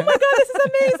like, oh my God, this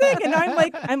is amazing. And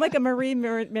I'm like a Marie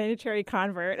Manucherry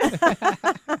convert.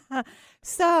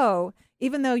 So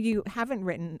even though you haven't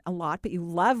written a lot, but you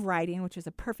love writing, which is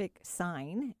a perfect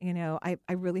sign, I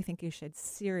really think you should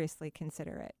seriously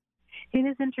consider it. It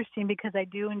is interesting because I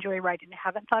do enjoy writing. I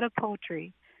haven't thought of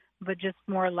poetry, but just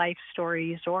more life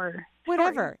stories or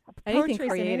whatever. Anything Poetry's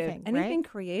creative. Anything right?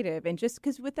 creative. And just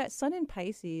because with that sun in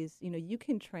Pisces, you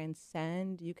can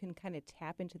transcend, you can kind of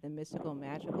tap into the mystical,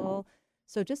 magical.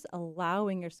 So just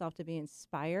allowing yourself to be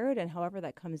inspired, and however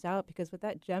that comes out, because with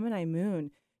that Gemini moon,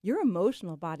 your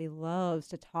emotional body loves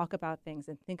to talk about things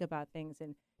and think about things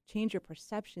and change your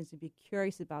perceptions and be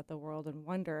curious about the world and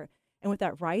wonder. And with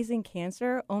that rising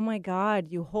Cancer, oh my God,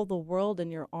 you hold the world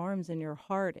in your arms and your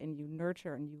heart, and you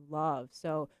nurture and you love.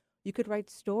 So you could write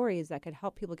stories that could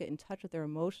help people get in touch with their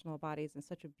emotional bodies in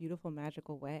such a beautiful,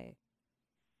 magical way.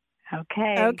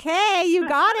 Okay, you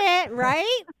got it,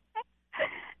 right?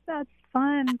 That's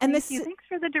fun. And Thank you. Thanks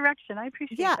for the direction. I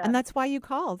appreciate that. Yeah, and that's why you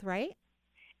called, right?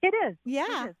 It is.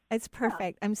 Yeah, It is. it's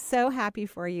perfect. Yeah. I'm so happy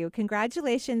for you.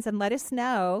 Congratulations, and let us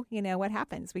know, what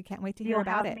happens. We can't wait to hear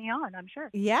about it. You'll have me on, I'm sure.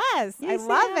 Yes, I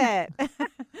love it.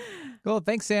 Cool.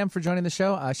 Thanks, Sam, for joining the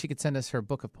show. She could send us her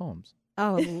book of poems.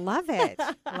 Oh, love it.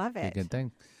 Love it. Good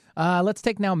thing. Let's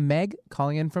take now Meg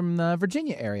calling in from the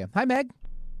Virginia area. Hi, Meg.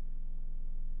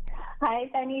 Hi,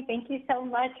 Benny. Thank you so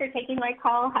much for taking my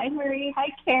call. Hi, Marie. Hi,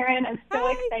 Karen. I'm so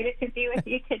excited to be with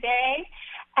you today.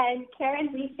 And Karen,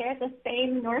 we share the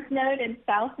same North Node and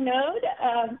South Node,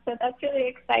 so that's really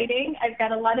exciting. I've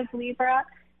got a lot of Libra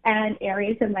and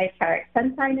Aries in my chart.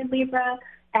 Sun sign in Libra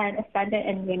and Ascendant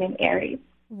and Moon in Aries.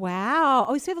 Wow.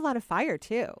 Oh, so you have a lot of fire,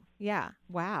 too. Yeah.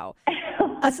 Wow.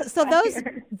 So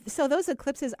those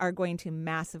eclipses are going to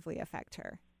massively affect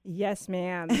her. Yes,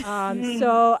 ma'am.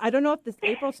 So I don't know if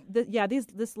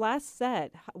this last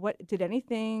set, what did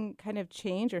anything kind of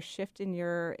change or shift in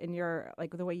your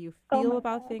like the way you feel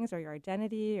about things or your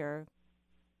identity or?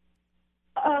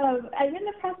 I'm in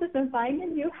the process of buying a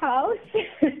new house.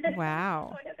 Wow.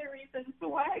 One of the reasons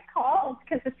why I called,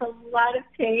 because it's a lot of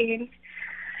change.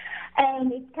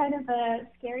 And it's kind of a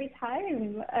scary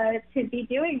time to be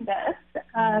doing this,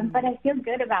 but I feel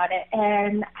good about it.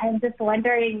 And I'm just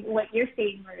wondering what you're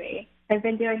seeing, Marie. I've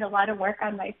been doing a lot of work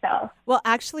on myself. Well,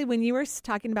 actually, when you were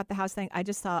talking about the house thing, I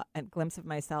just saw a glimpse of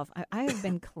myself. I have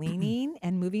been cleaning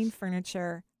and moving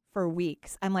furniture for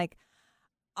weeks. I'm like,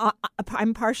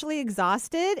 I'm partially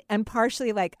exhausted and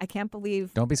partially like, I can't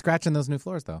believe. Don't be scratching those new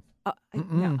floors, though.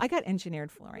 No, I got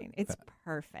engineered flooring. It's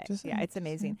perfect. It's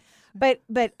amazing. But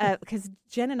because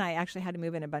Jen and I actually had to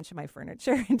move in a bunch of my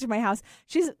furniture into my house.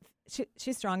 She's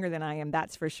stronger than I am,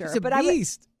 that's for sure. She's a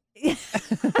beast.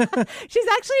 She's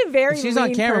actually a very She's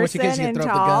on camera when she gets you to throw up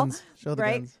the guns. Show the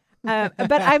guns.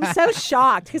 But I'm so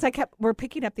shocked because we're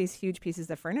picking up these huge pieces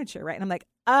of furniture, right? And I'm like,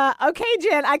 okay,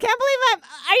 Jen, I can't believe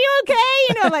are you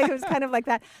okay? Like it was kind of like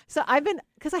that. So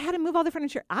because I had to move all the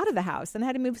furniture out of the house and I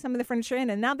had to move some of the furniture in,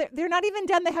 and now they're not even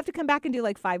done. They have to come back and do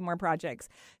like 5 more projects.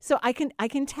 So I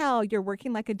can tell you're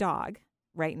working like a dog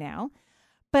right now,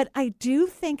 but I do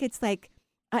think it's like,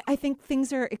 I think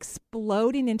things are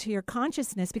exploding into your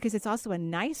consciousness because it's also a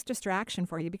nice distraction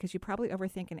for you because you probably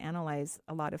overthink and analyze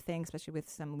a lot of things, especially with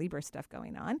some Libra stuff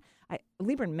going on.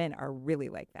 Libra men are really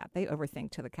like that. They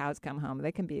overthink till the cows come home.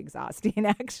 They can be exhausting,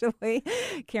 actually.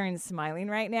 Karen's smiling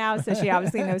right now, so she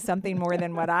obviously knows something more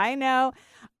than what I know.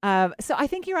 So I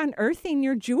think you're unearthing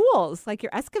your jewels, like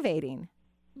you're excavating,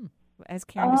 as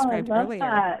Karen described earlier.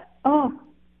 That. Oh,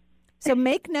 so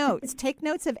make notes. Take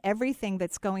notes of everything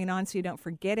that's going on so you don't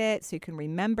forget it, so you can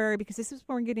remember, because this is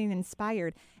when we're getting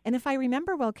inspired. And if I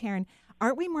remember well, Karen,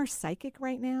 aren't we more psychic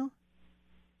right now?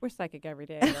 We're psychic every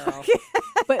day, girl.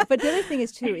 But the other thing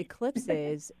is too,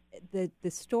 eclipses, the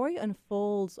story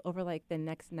unfolds over like the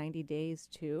next 90 days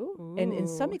too. And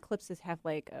some eclipses have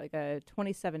like a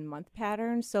 27-month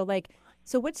pattern. So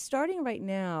what's starting right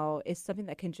now is something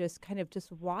that can just kind of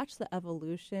just watch the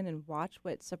evolution and watch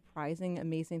what surprising,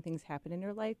 amazing things happen in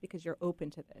your life because you're open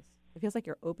to this. It feels like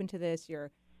you're open to this.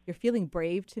 You're feeling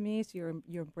brave to me. So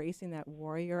you're embracing that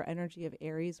warrior energy of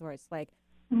Aries where it's like,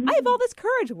 I have all this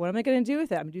courage. What am I going to do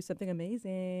with it? I'm going to do something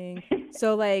amazing.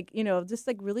 So just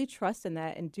like really trust in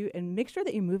that and make sure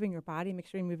that you're moving your body, make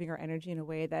sure you're moving your energy in a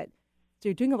way that so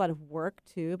you're doing a lot of work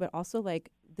too, but also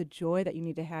like the joy that you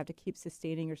need to have to keep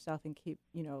sustaining yourself and keep,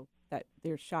 that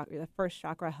the first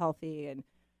chakra healthy and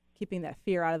keeping that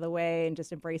fear out of the way and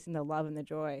just embracing the love and the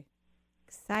joy.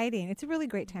 Exciting. It's a really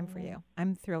great time for you.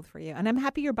 I'm thrilled for you. And I'm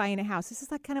happy you're buying a house. This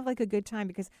is like kind of like a good time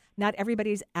because not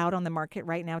everybody's out on the market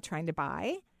right now trying to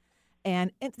buy.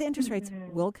 And the interest rates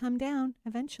will come down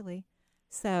eventually.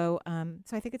 So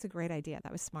I think it's a great idea.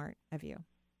 That was smart of you.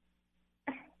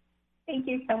 Thank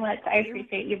you so much. I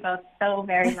appreciate you both so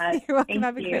very much. You're welcome. Thank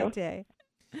Have a you. great day.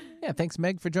 Yeah, thanks,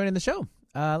 Meg, for joining the show.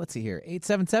 Let's see here,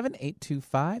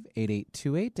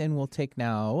 877-825-8828. And we'll take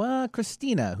now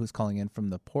Christina, who's calling in from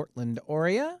the Portland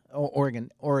area. Oh, Oregon.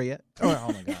 Oh, my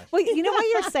gosh. Well, you know why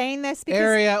you're saying this?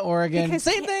 Area, Oregon. Because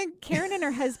Same thing. Karen and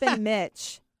her husband,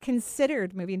 Mitch,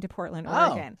 considered moving to Portland,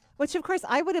 Oregon, which, of course,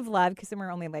 I would have loved because then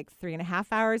we're only like 3.5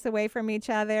 hours away from each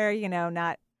other,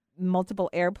 not multiple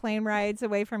airplane rides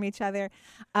away from each other.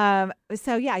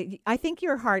 So, yeah, I think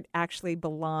your heart actually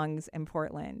belongs in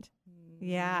Portland.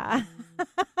 Yeah,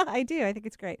 I do. I think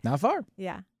it's great. Not far.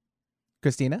 Yeah.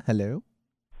 Christina, hello.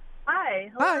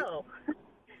 Hi. Hello.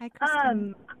 Hi,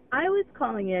 Christina. I was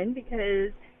calling in because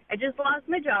I just lost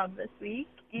my job this week,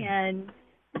 and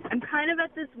I'm kind of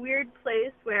at this weird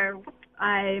place where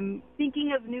I'm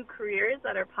thinking of new careers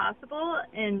that are possible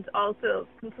and also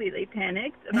completely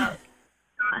panicked about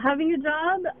not having a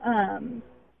job.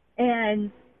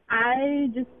 And I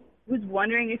just was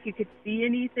wondering if you could see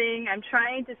anything. I'm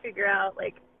trying to figure out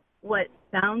what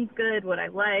sounds good, what I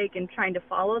like, and trying to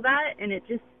follow that. And it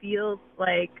just feels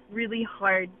like really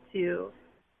hard to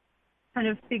kind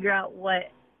of figure out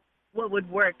what would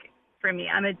work for me.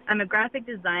 I'm a graphic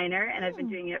designer, and I've been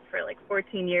doing it for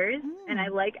 14 years, and I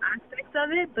like aspects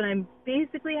of it, but I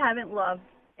basically haven't loved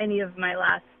any of my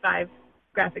last 5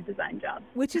 graphic design jobs.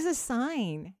 Which is a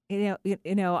sign.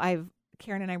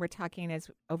 Karen and I were talking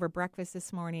over breakfast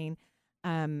this morning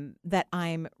that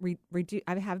I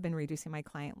have been reducing my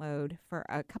client load for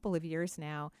a couple of years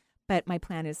now, but my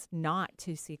plan is not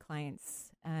to see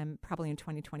clients probably in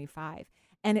 2025.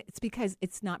 And it's because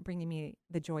it's not bringing me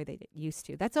the joy that it used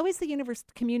to. That's always the universe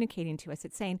communicating to us.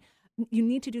 It's saying, you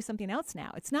need to do something else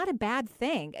now. It's not a bad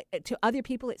thing. To other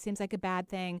people, it seems like a bad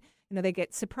thing. They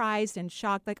get surprised and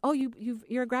shocked, like, oh,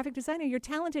 you're a graphic designer. You're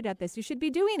talented at this. You should be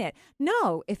doing it.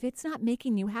 No, if it's not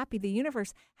making you happy, the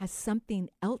universe has something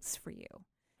else for you.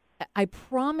 I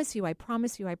promise you, I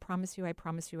promise you, I promise you, I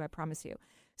promise you, I promise you.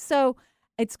 So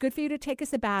it's good for you to take a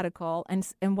sabbatical. And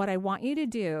what I want you to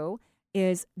do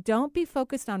is don't be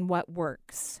focused on what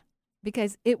works,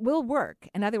 because it will work.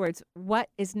 In other words, what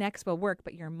is next will work,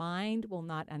 but your mind will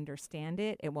not understand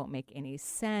it. It won't make any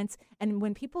sense. And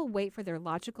when people wait for their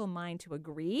logical mind to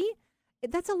agree,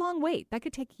 that's a long wait. That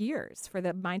could take years for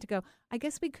the mind to go, I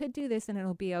guess we could do this and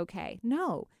it'll be okay.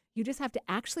 No, you just have to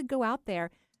actually go out there,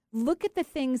 look at the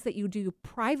things that you do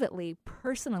privately,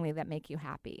 personally, that make you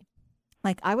happy.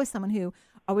 Like I was someone who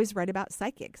always read about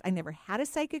psychics. I never had a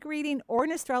psychic reading or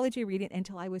an astrology reading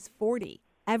until I was 40,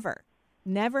 ever.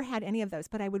 Never had any of those,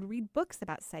 but I would read books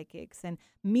about psychics and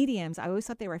mediums. I always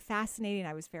thought they were fascinating.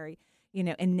 I was very,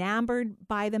 enamored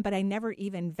by them, but I never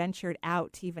even ventured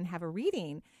out to even have a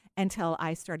reading until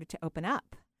I started to open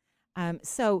up.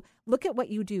 So look at what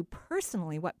you do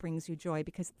personally, what brings you joy,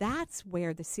 because that's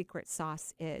where the secret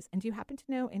sauce is. And do you happen to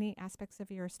know any aspects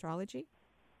of your astrology?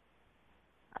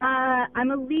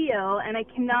 I'm a Leo, and I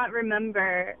cannot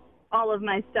remember all of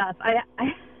my stuff.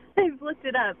 I've looked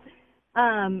it up.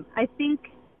 I think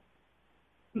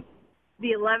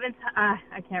the 11th,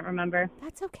 I can't remember.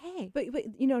 That's okay. But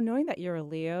knowing that you're a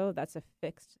Leo, that's a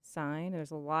fixed sign.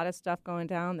 There's a lot of stuff going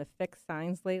down the fixed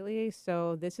signs lately.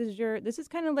 So this is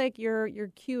kind of like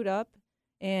you're queued up,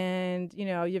 and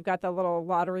you've got the little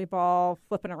lottery ball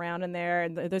flipping around in there,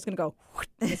 and there's going to go,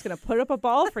 and it's going to put up a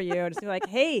ball for you, and it's going to be like,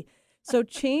 hey. So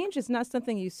change is not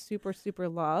something you super, super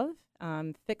love.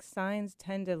 Fixed signs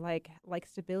tend to like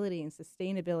stability and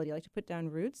sustainability, like to put down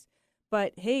roots.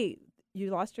 But hey, you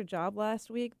lost your job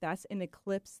last week. That's an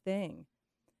eclipse thing.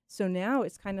 So now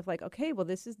it's kind of like, okay, well,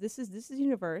 this is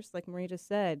universe, like Marie just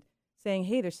said, saying,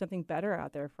 hey, there's something better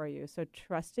out there for you. So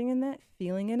trusting in that,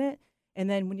 feeling in it. And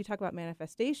then when you talk about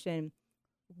manifestation,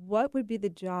 what would be the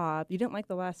job? You didn't like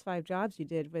the last 5 jobs you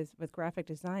did with graphic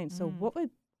design. So what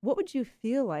would you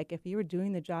feel like if you were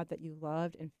doing the job that you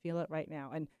loved and feel it right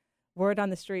now? And word on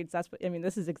the streets,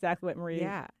 this is exactly what Marie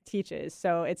teaches.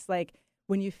 So it's like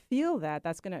when you feel that,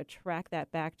 that's going to attract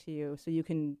that back to you so you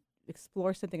can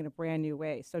explore something in a brand new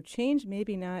way. So change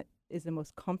maybe not is the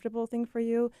most comfortable thing for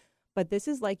you, but this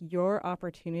is like your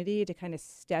opportunity to kind of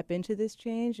step into this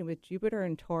change. And with Jupiter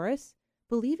and Taurus,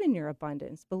 believe in your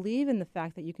abundance, believe in the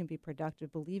fact that you can be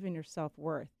productive, believe in your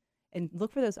self-worth, and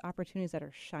look for those opportunities that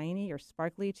are shiny or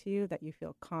sparkly to you that you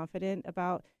feel confident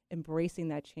about embracing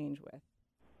that change with.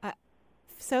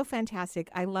 So fantastic.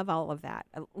 I love all of that.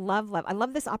 I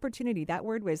love this opportunity. That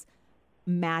word was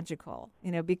magical,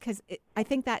 because I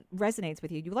think that resonates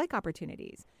with you. You like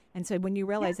opportunities. And so when you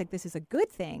realize like this is a good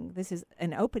thing, this is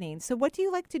an opening. So what do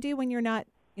you like to do when you're not,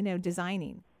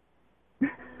 designing?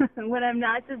 When I'm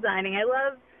not designing, I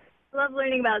love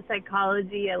learning about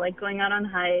psychology. I like going out on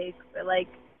hikes. I like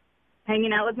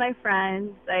hanging out with my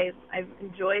friends. I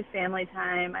enjoy family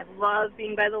time. I love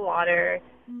being by the water.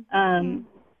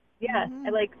 I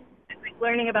like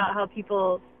learning about how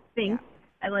people think.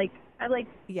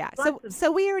 Yeah.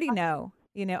 So we already know,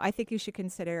 I think you should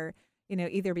consider,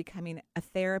 either becoming a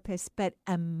therapist, but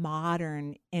a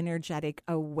modern, energetic,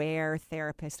 aware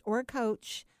therapist or a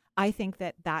coach. I think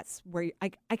that's where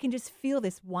I can just feel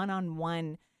this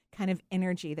one-on-one kind of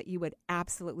energy that you would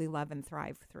absolutely love and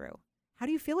thrive through. How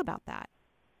do you feel about that?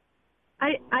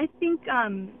 I think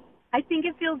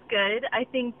it feels good. I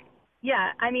think,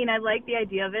 I like the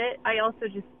idea of it. I also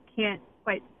just can't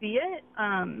quite see it.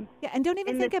 And don't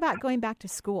even think about going back to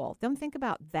school. Don't think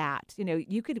about that.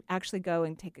 You could actually go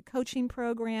and take a coaching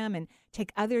program and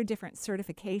take other different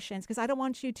certifications, because I don't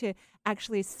want you to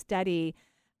actually study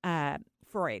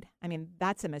Freud.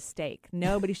 That's a mistake.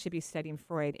 Nobody should be studying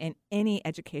Freud in any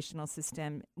educational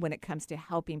system when it comes to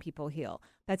helping people heal.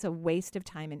 That's a waste of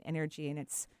time and energy, and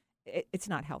it's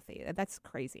not healthy. That's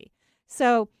crazy.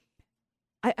 So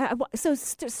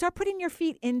start putting your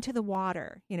feet into the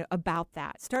water, about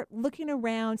that. Start looking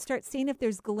around, start seeing if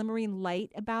there's glimmering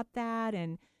light about that,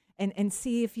 and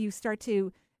see if you start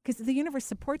to, because the universe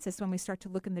supports us when we start to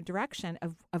look in the direction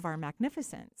of our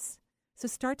magnificence. So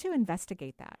start to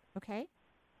investigate that, okay?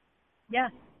 Yeah,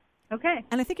 okay.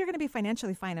 And I think you're going to be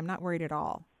financially fine. I'm not worried at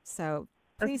all. So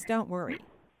please don't worry,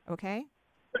 okay?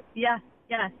 Yeah,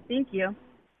 thank you.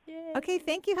 Yay. Okay,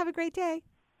 thank you. Have a great day.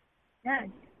 Yeah,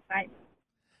 bye.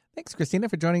 Thanks, Christina,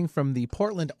 for joining from the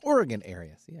Portland, Oregon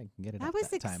area. See, I can get it. That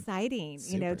was exciting.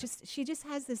 Super. She just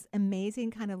has this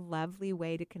amazing kind of lovely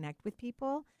way to connect with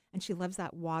people, and she loves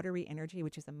that watery energy,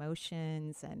 which is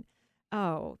emotions. And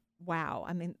oh, wow!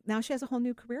 Now she has a whole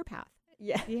new career path.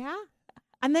 Yeah.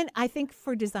 And then I think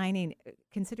for designing,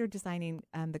 consider designing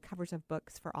the covers of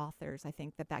books for authors. I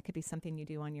think that could be something you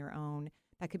do on your own.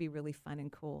 That could be really fun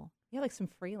and cool. Yeah, like some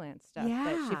freelance stuff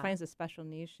that she finds a special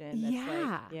niche in.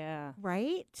 That's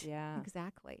Right? Yeah.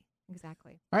 Exactly.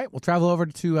 All right, we'll travel over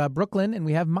to Brooklyn, and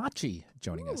we have Machi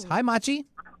joining us. Hi, Machi.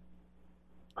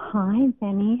 Hi,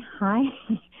 Benny. Hi.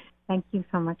 Thank you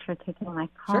so much for taking my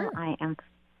call. Sure. I am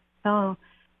so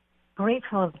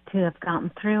grateful to have gotten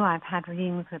through. I've had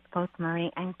readings with both Marie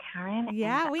and Karen.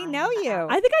 Yeah, we know you.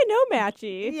 I think I know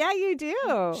Matchy. Yeah, you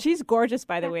do. She's gorgeous,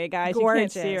 by the way, guys.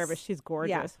 Gorgeous. You can't see her, but she's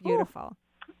gorgeous. Yeah, beautiful.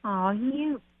 Oh,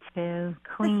 you two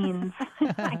queens.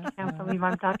 I can't believe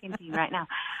I'm talking to you right now.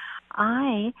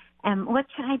 I am, what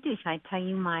should I do? Should I tell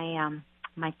you my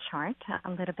my chart, a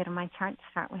little bit of my chart,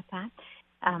 start with that?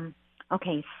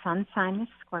 Okay, sun sign is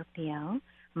Scorpio,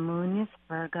 moon is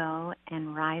Virgo,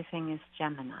 and rising is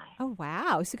Gemini. Oh,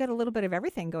 wow. So you got a little bit of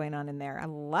everything going on in there. I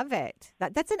love it.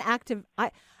 That's an active,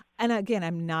 and again,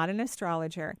 I'm not an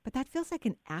astrologer, but that feels like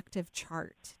an active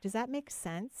chart. Does that make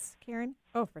sense, Karen?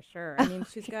 Oh, for sure.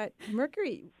 She's got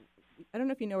Mercury. I don't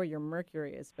know if you know where your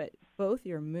Mercury is, but both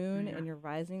your moon and your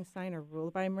rising sign are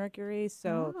ruled by Mercury.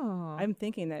 So I'm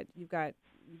thinking that you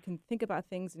can think about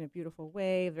things in a beautiful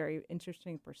way, very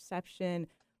interesting perception,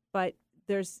 but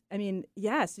there's,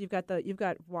 yes, you've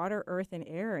got water, earth, and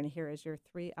air in here as your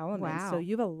 3 elements. Wow. So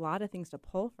you have a lot of things to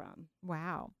pull from.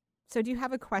 Wow. So do you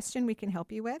have a question we can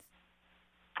help you with?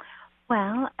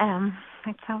 Well,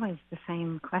 it's always the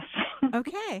same question.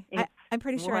 Okay. I'm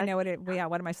pretty sure I know what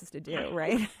what am I supposed to do,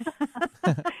 right?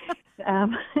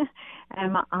 Am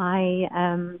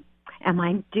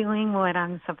I doing what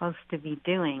I'm supposed to be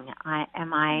doing?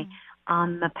 Am I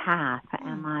on the path?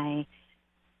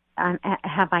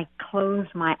 Have I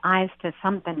closed my eyes to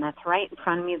something that's right in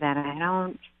front of me that I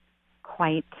don't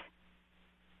quite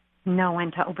know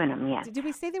when to open them yet. Did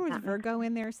we say there was Virgo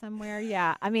in there somewhere?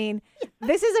 Yeah. I mean,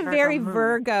 this is a very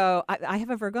Virgo. I have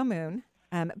a Virgo moon,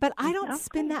 but I don't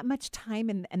spend that much time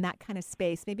in that kind of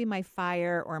space. Maybe my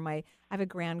fire or I have a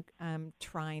grand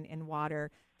trine in water,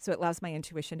 so it allows my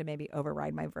intuition to maybe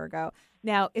override my Virgo.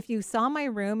 Now, if you saw my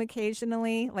room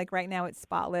occasionally, like right now it's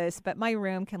spotless, but my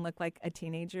room can look like a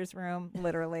teenager's room,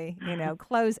 literally,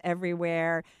 clothes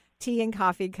everywhere, tea and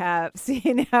coffee cups,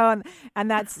 and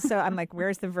that's, so I'm like,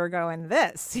 where's the Virgo in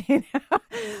this,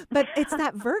 But it's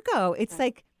that Virgo. It's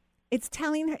like, it's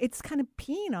telling her, it's kind of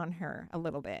peeing on her a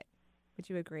little bit. Would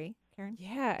you agree, Karen?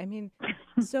 Yeah, I mean,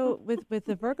 so with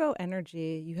the Virgo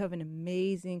energy, you have an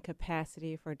amazing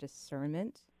capacity for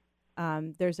discernment.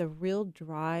 There's a real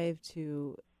drive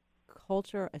to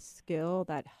culture a skill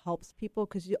that helps people,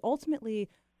 because ultimately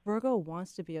Virgo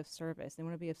wants to be of service. They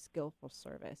want to be of skillful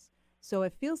service. So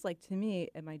it feels like to me,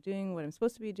 am I doing what I'm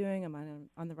supposed to be doing? Am I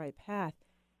on the right path?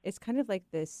 It's kind of like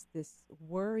this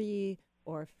worry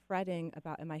or fretting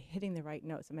about, am I hitting the right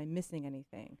notes? Am I missing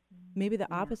anything? Maybe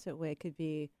the opposite way could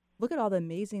be, look at all the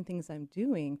amazing things I'm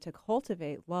doing to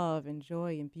cultivate love and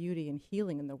joy and beauty and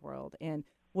healing in the world. And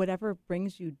whatever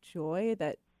brings you joy,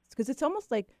 because it's almost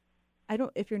like,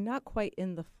 if you're not quite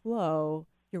in the flow,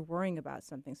 you're worrying about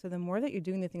something. So the more that you're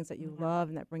doing the things that you love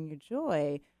and that bring you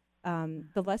joy,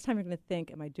 the less time you're going to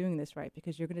think, am I doing this right?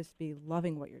 Because you're going to be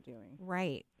loving what you're doing.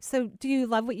 Right. So do you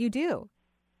love what you do?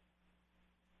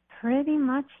 Pretty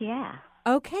much, yeah.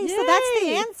 Okay, Yay! so that's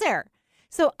the answer.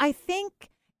 So I think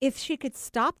if she could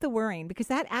stop the worrying, because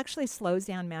that actually slows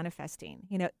down manifesting.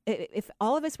 If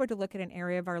all of us were to look at an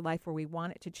area of our life where we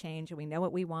want it to change and we know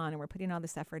what we want and we're putting all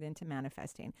this effort into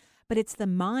manifesting, but it's the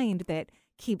mind that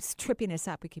keeps tripping us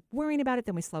up. We keep worrying about it,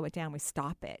 then we slow it down, we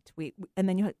stop it. And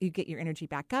then you get your energy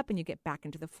back up and you get back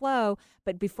into the flow.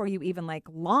 But before you even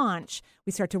launch,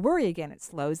 we start to worry again. It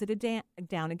slows it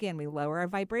down again. We lower our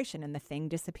vibration and the thing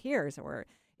disappears, or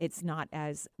it's not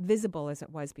as visible as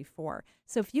it was before.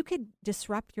 So if you could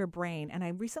disrupt your brain, and I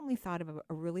recently thought of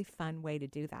a really fun way to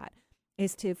do that,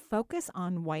 is to focus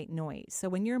on white noise. So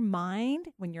when your mind,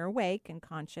 when you're awake and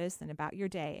conscious and about your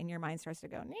day, and your mind starts to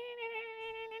go,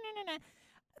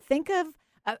 think of,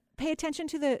 pay attention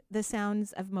to the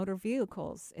sounds of motor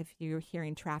vehicles if you're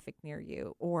hearing traffic near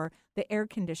you, or the air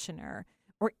conditioner,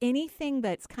 or anything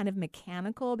that's kind of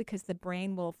mechanical, because the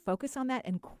brain will focus on that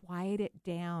and quiet it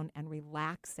down and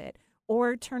relax it.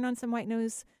 Or turn on some white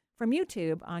noise from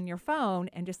YouTube on your phone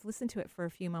and just listen to it for a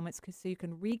few moments, so you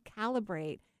can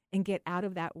recalibrate and get out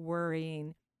of that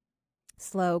worrying,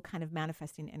 slow kind of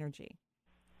manifesting energy.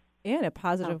 And a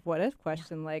positive what-if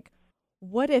question, like,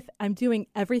 what if I'm doing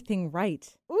everything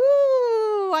right?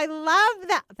 Ooh, I love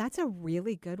that. That's a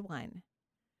really good one.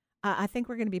 I think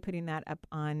we're going to be putting that up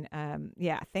on,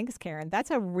 thanks, Karen.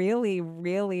 That's a really,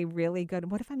 really, really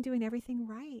good. What if I'm doing everything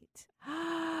right?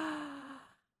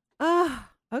 Oh,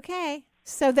 okay.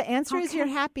 So the answer is you're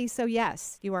happy. So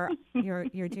yes, you are. You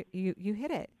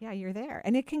hit it. Yeah, you're there,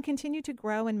 and it can continue to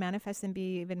grow and manifest and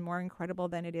be even more incredible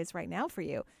than it is right now for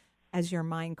you, as your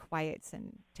mind quiets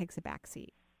and takes a back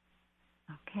seat.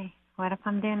 Okay. What if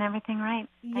I'm doing everything right?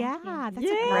 That's a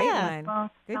great one.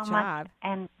 Well, good so job,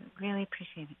 and really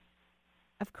appreciate it.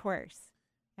 Of course.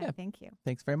 Yeah, thank you.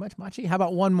 Thanks very much, Machi. How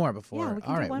about one more before? Yeah, we can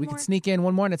All do right, one we more. can sneak in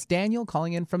one more, and it's Daniel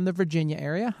calling in from the Virginia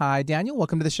area. Hi, Daniel.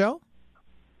 Welcome to the show.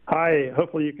 Hi.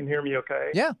 Hopefully you can hear me okay.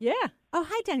 Yeah. Oh,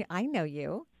 hi, Daniel. I know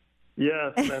you.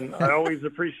 Yes, and I always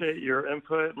appreciate your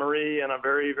input, Marie, and I'm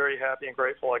very, very happy and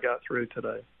grateful I got through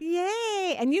today.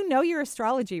 Yay. And you know your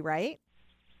astrology, right?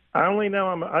 I only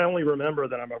remember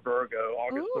that I'm a Virgo,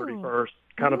 August 31st,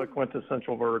 kind of a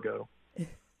quintessential Virgo.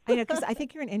 I know, because I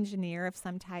think you're an engineer of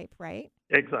some type, right?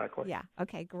 Exactly. Yeah.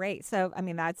 Okay, great. So, I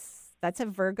mean, that's a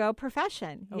Virgo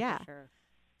profession. Oh, yeah. for sure.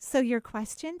 So your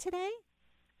question today?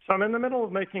 So I'm in the middle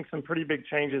of making some pretty big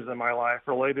changes in my life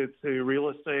related to real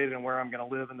estate and where I'm going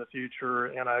to live in the future,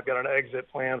 and I've got an exit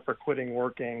plan for quitting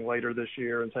working later this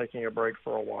year and taking a break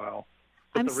for a while.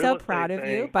 I'm so proud of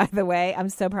you, by the way. I'm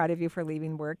so proud of you for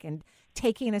leaving work and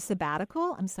taking a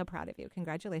sabbatical. I'm so proud of you.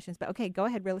 Congratulations. But okay, go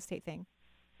ahead, real estate thing.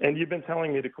 And you've been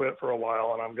telling me to quit for a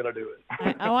while, and I'm going to do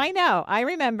it. I know. I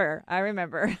remember.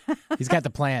 He's got the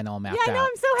plan all mapped out. Yeah, I know.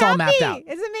 I'm so it's happy. All mapped out.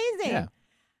 It's amazing.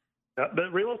 Yeah.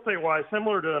 But real estate-wise,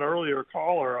 similar to an earlier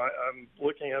caller, I'm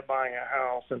looking at buying a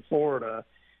house in Florida,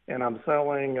 and I'm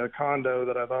selling a condo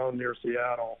that I've owned near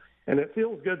Seattle. And it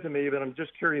feels good to me, but I'm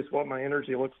just curious what my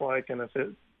energy looks like and if it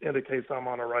indicates I'm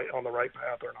on the right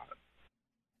path or not.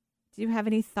 Do you have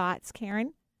any thoughts,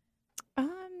 Karen?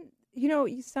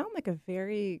 You sound like a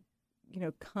very,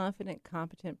 confident,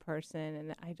 competent person,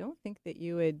 and I don't think that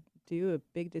you would do a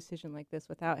big decision like this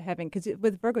without having, because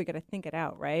with Virgo, you got to think it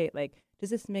out, right? Like, does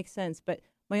this make sense? But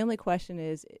my only question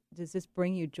is, does this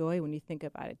bring you joy when you think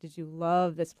about it? Did you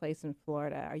love this place in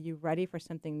Florida? Are you ready for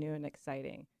something new and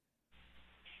exciting?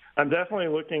 I'm definitely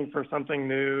looking for something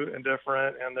new and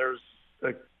different, and there's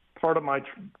a part of my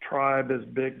tribe is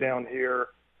big down here.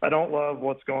 I don't love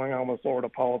what's going on with Florida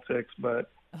politics,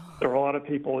 but there are a lot of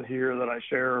people here that I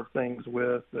share things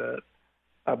with, that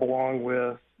I belong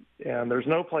with, and there's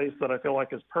no place that I feel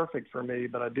like is perfect for me,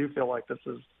 but I do feel like this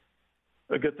is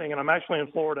a good thing. And I'm actually in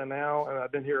Florida now, and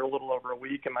I've been here a little over a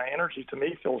week, and my energy to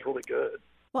me feels really good.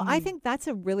 Well, I think that's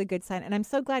a really good sign, and I'm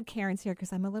so glad Karen's here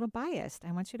because I'm a little biased.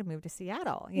 I want you to move to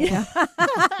Seattle. You know?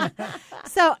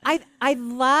 So I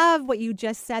love what you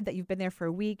just said, that you've been there for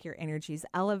a week, your energy's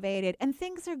elevated, and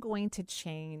things are going to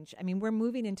change. I mean, we're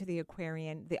moving into the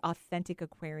Aquarian, the authentic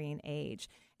Aquarian age,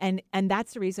 and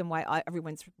that's the reason why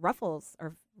everyone's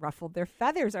their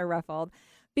feathers are ruffled,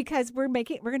 because we're going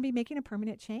to be making a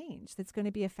permanent change that's going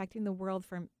to be affecting the world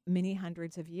for many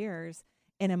hundreds of years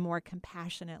in a more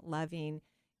compassionate, loving,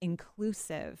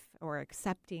 inclusive or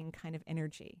accepting kind of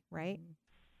energy, right?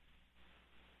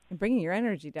 And bringing your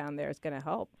energy down there is going to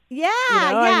help. Yeah,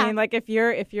 I mean, like if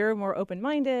you're more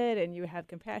open-minded and you have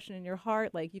compassion in your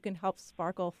heart, like you can help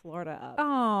sparkle Florida up.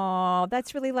 Oh,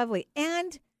 that's really lovely.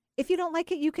 And if you don't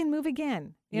like it, you can move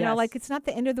again. You know, like it's not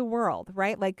the end of the world,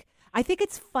 right? Like I think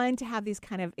it's fun to have these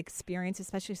kind of experiences,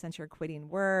 especially since you're quitting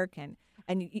work and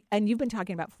you've been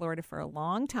talking about Florida for a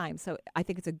long time. So I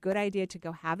think it's a good idea to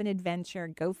go have an adventure,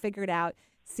 go figure it out,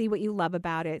 see what you love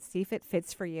about it, see if it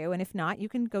fits for you. And if not, you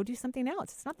can go do something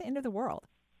else. It's not the end of the world,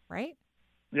 right?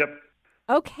 Yep.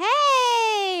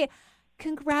 Okay.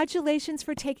 Congratulations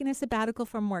for taking a sabbatical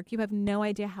from work. You have no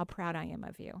idea how proud I am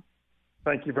of you.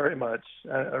 Thank you very much.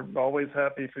 I'm always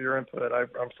happy for your input.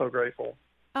 I'm so grateful.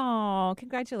 Oh,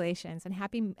 congratulations and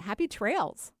happy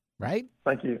trails. Right?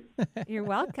 Thank you. You're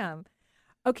welcome.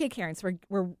 Okay, Karen, so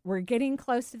we're getting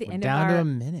close to the end of down to a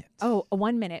minute. Oh,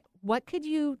 1 minute. What could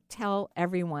you tell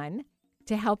everyone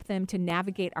to help them to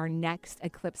navigate our next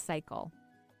eclipse cycle?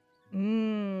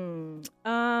 You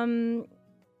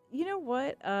know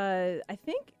what? I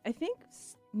think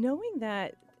knowing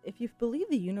that if you believe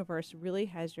the universe really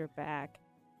has your back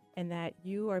and that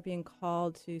you are being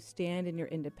called to stand in your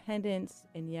independence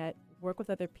and yet work with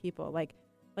other people, like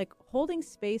holding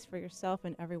space for yourself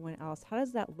and everyone else, how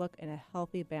does that look in a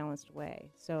healthy, balanced way?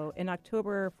 So in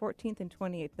October 14th and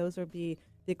 28th, those will be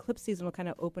the eclipse season will kind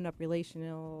of open up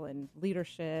relational and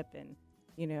leadership and,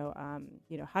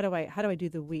 how do I do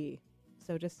the we?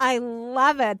 So I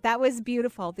love it. That was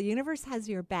beautiful. The universe has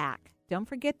your back. Don't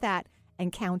forget that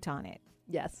and count on it.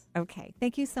 Yes. Okay.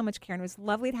 Thank you so much, Karen. It was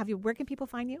lovely to have you. Where can people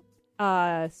find you?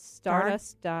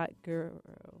 Stardust.guru.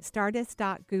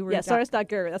 Stardust.guru. Yeah,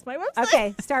 Stardust.guru. That's my website.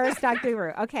 Okay,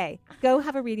 Stardust.guru. Okay, go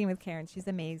have a reading with Karen. She's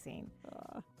amazing.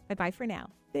 Bye-bye for now.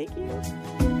 Thank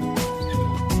you.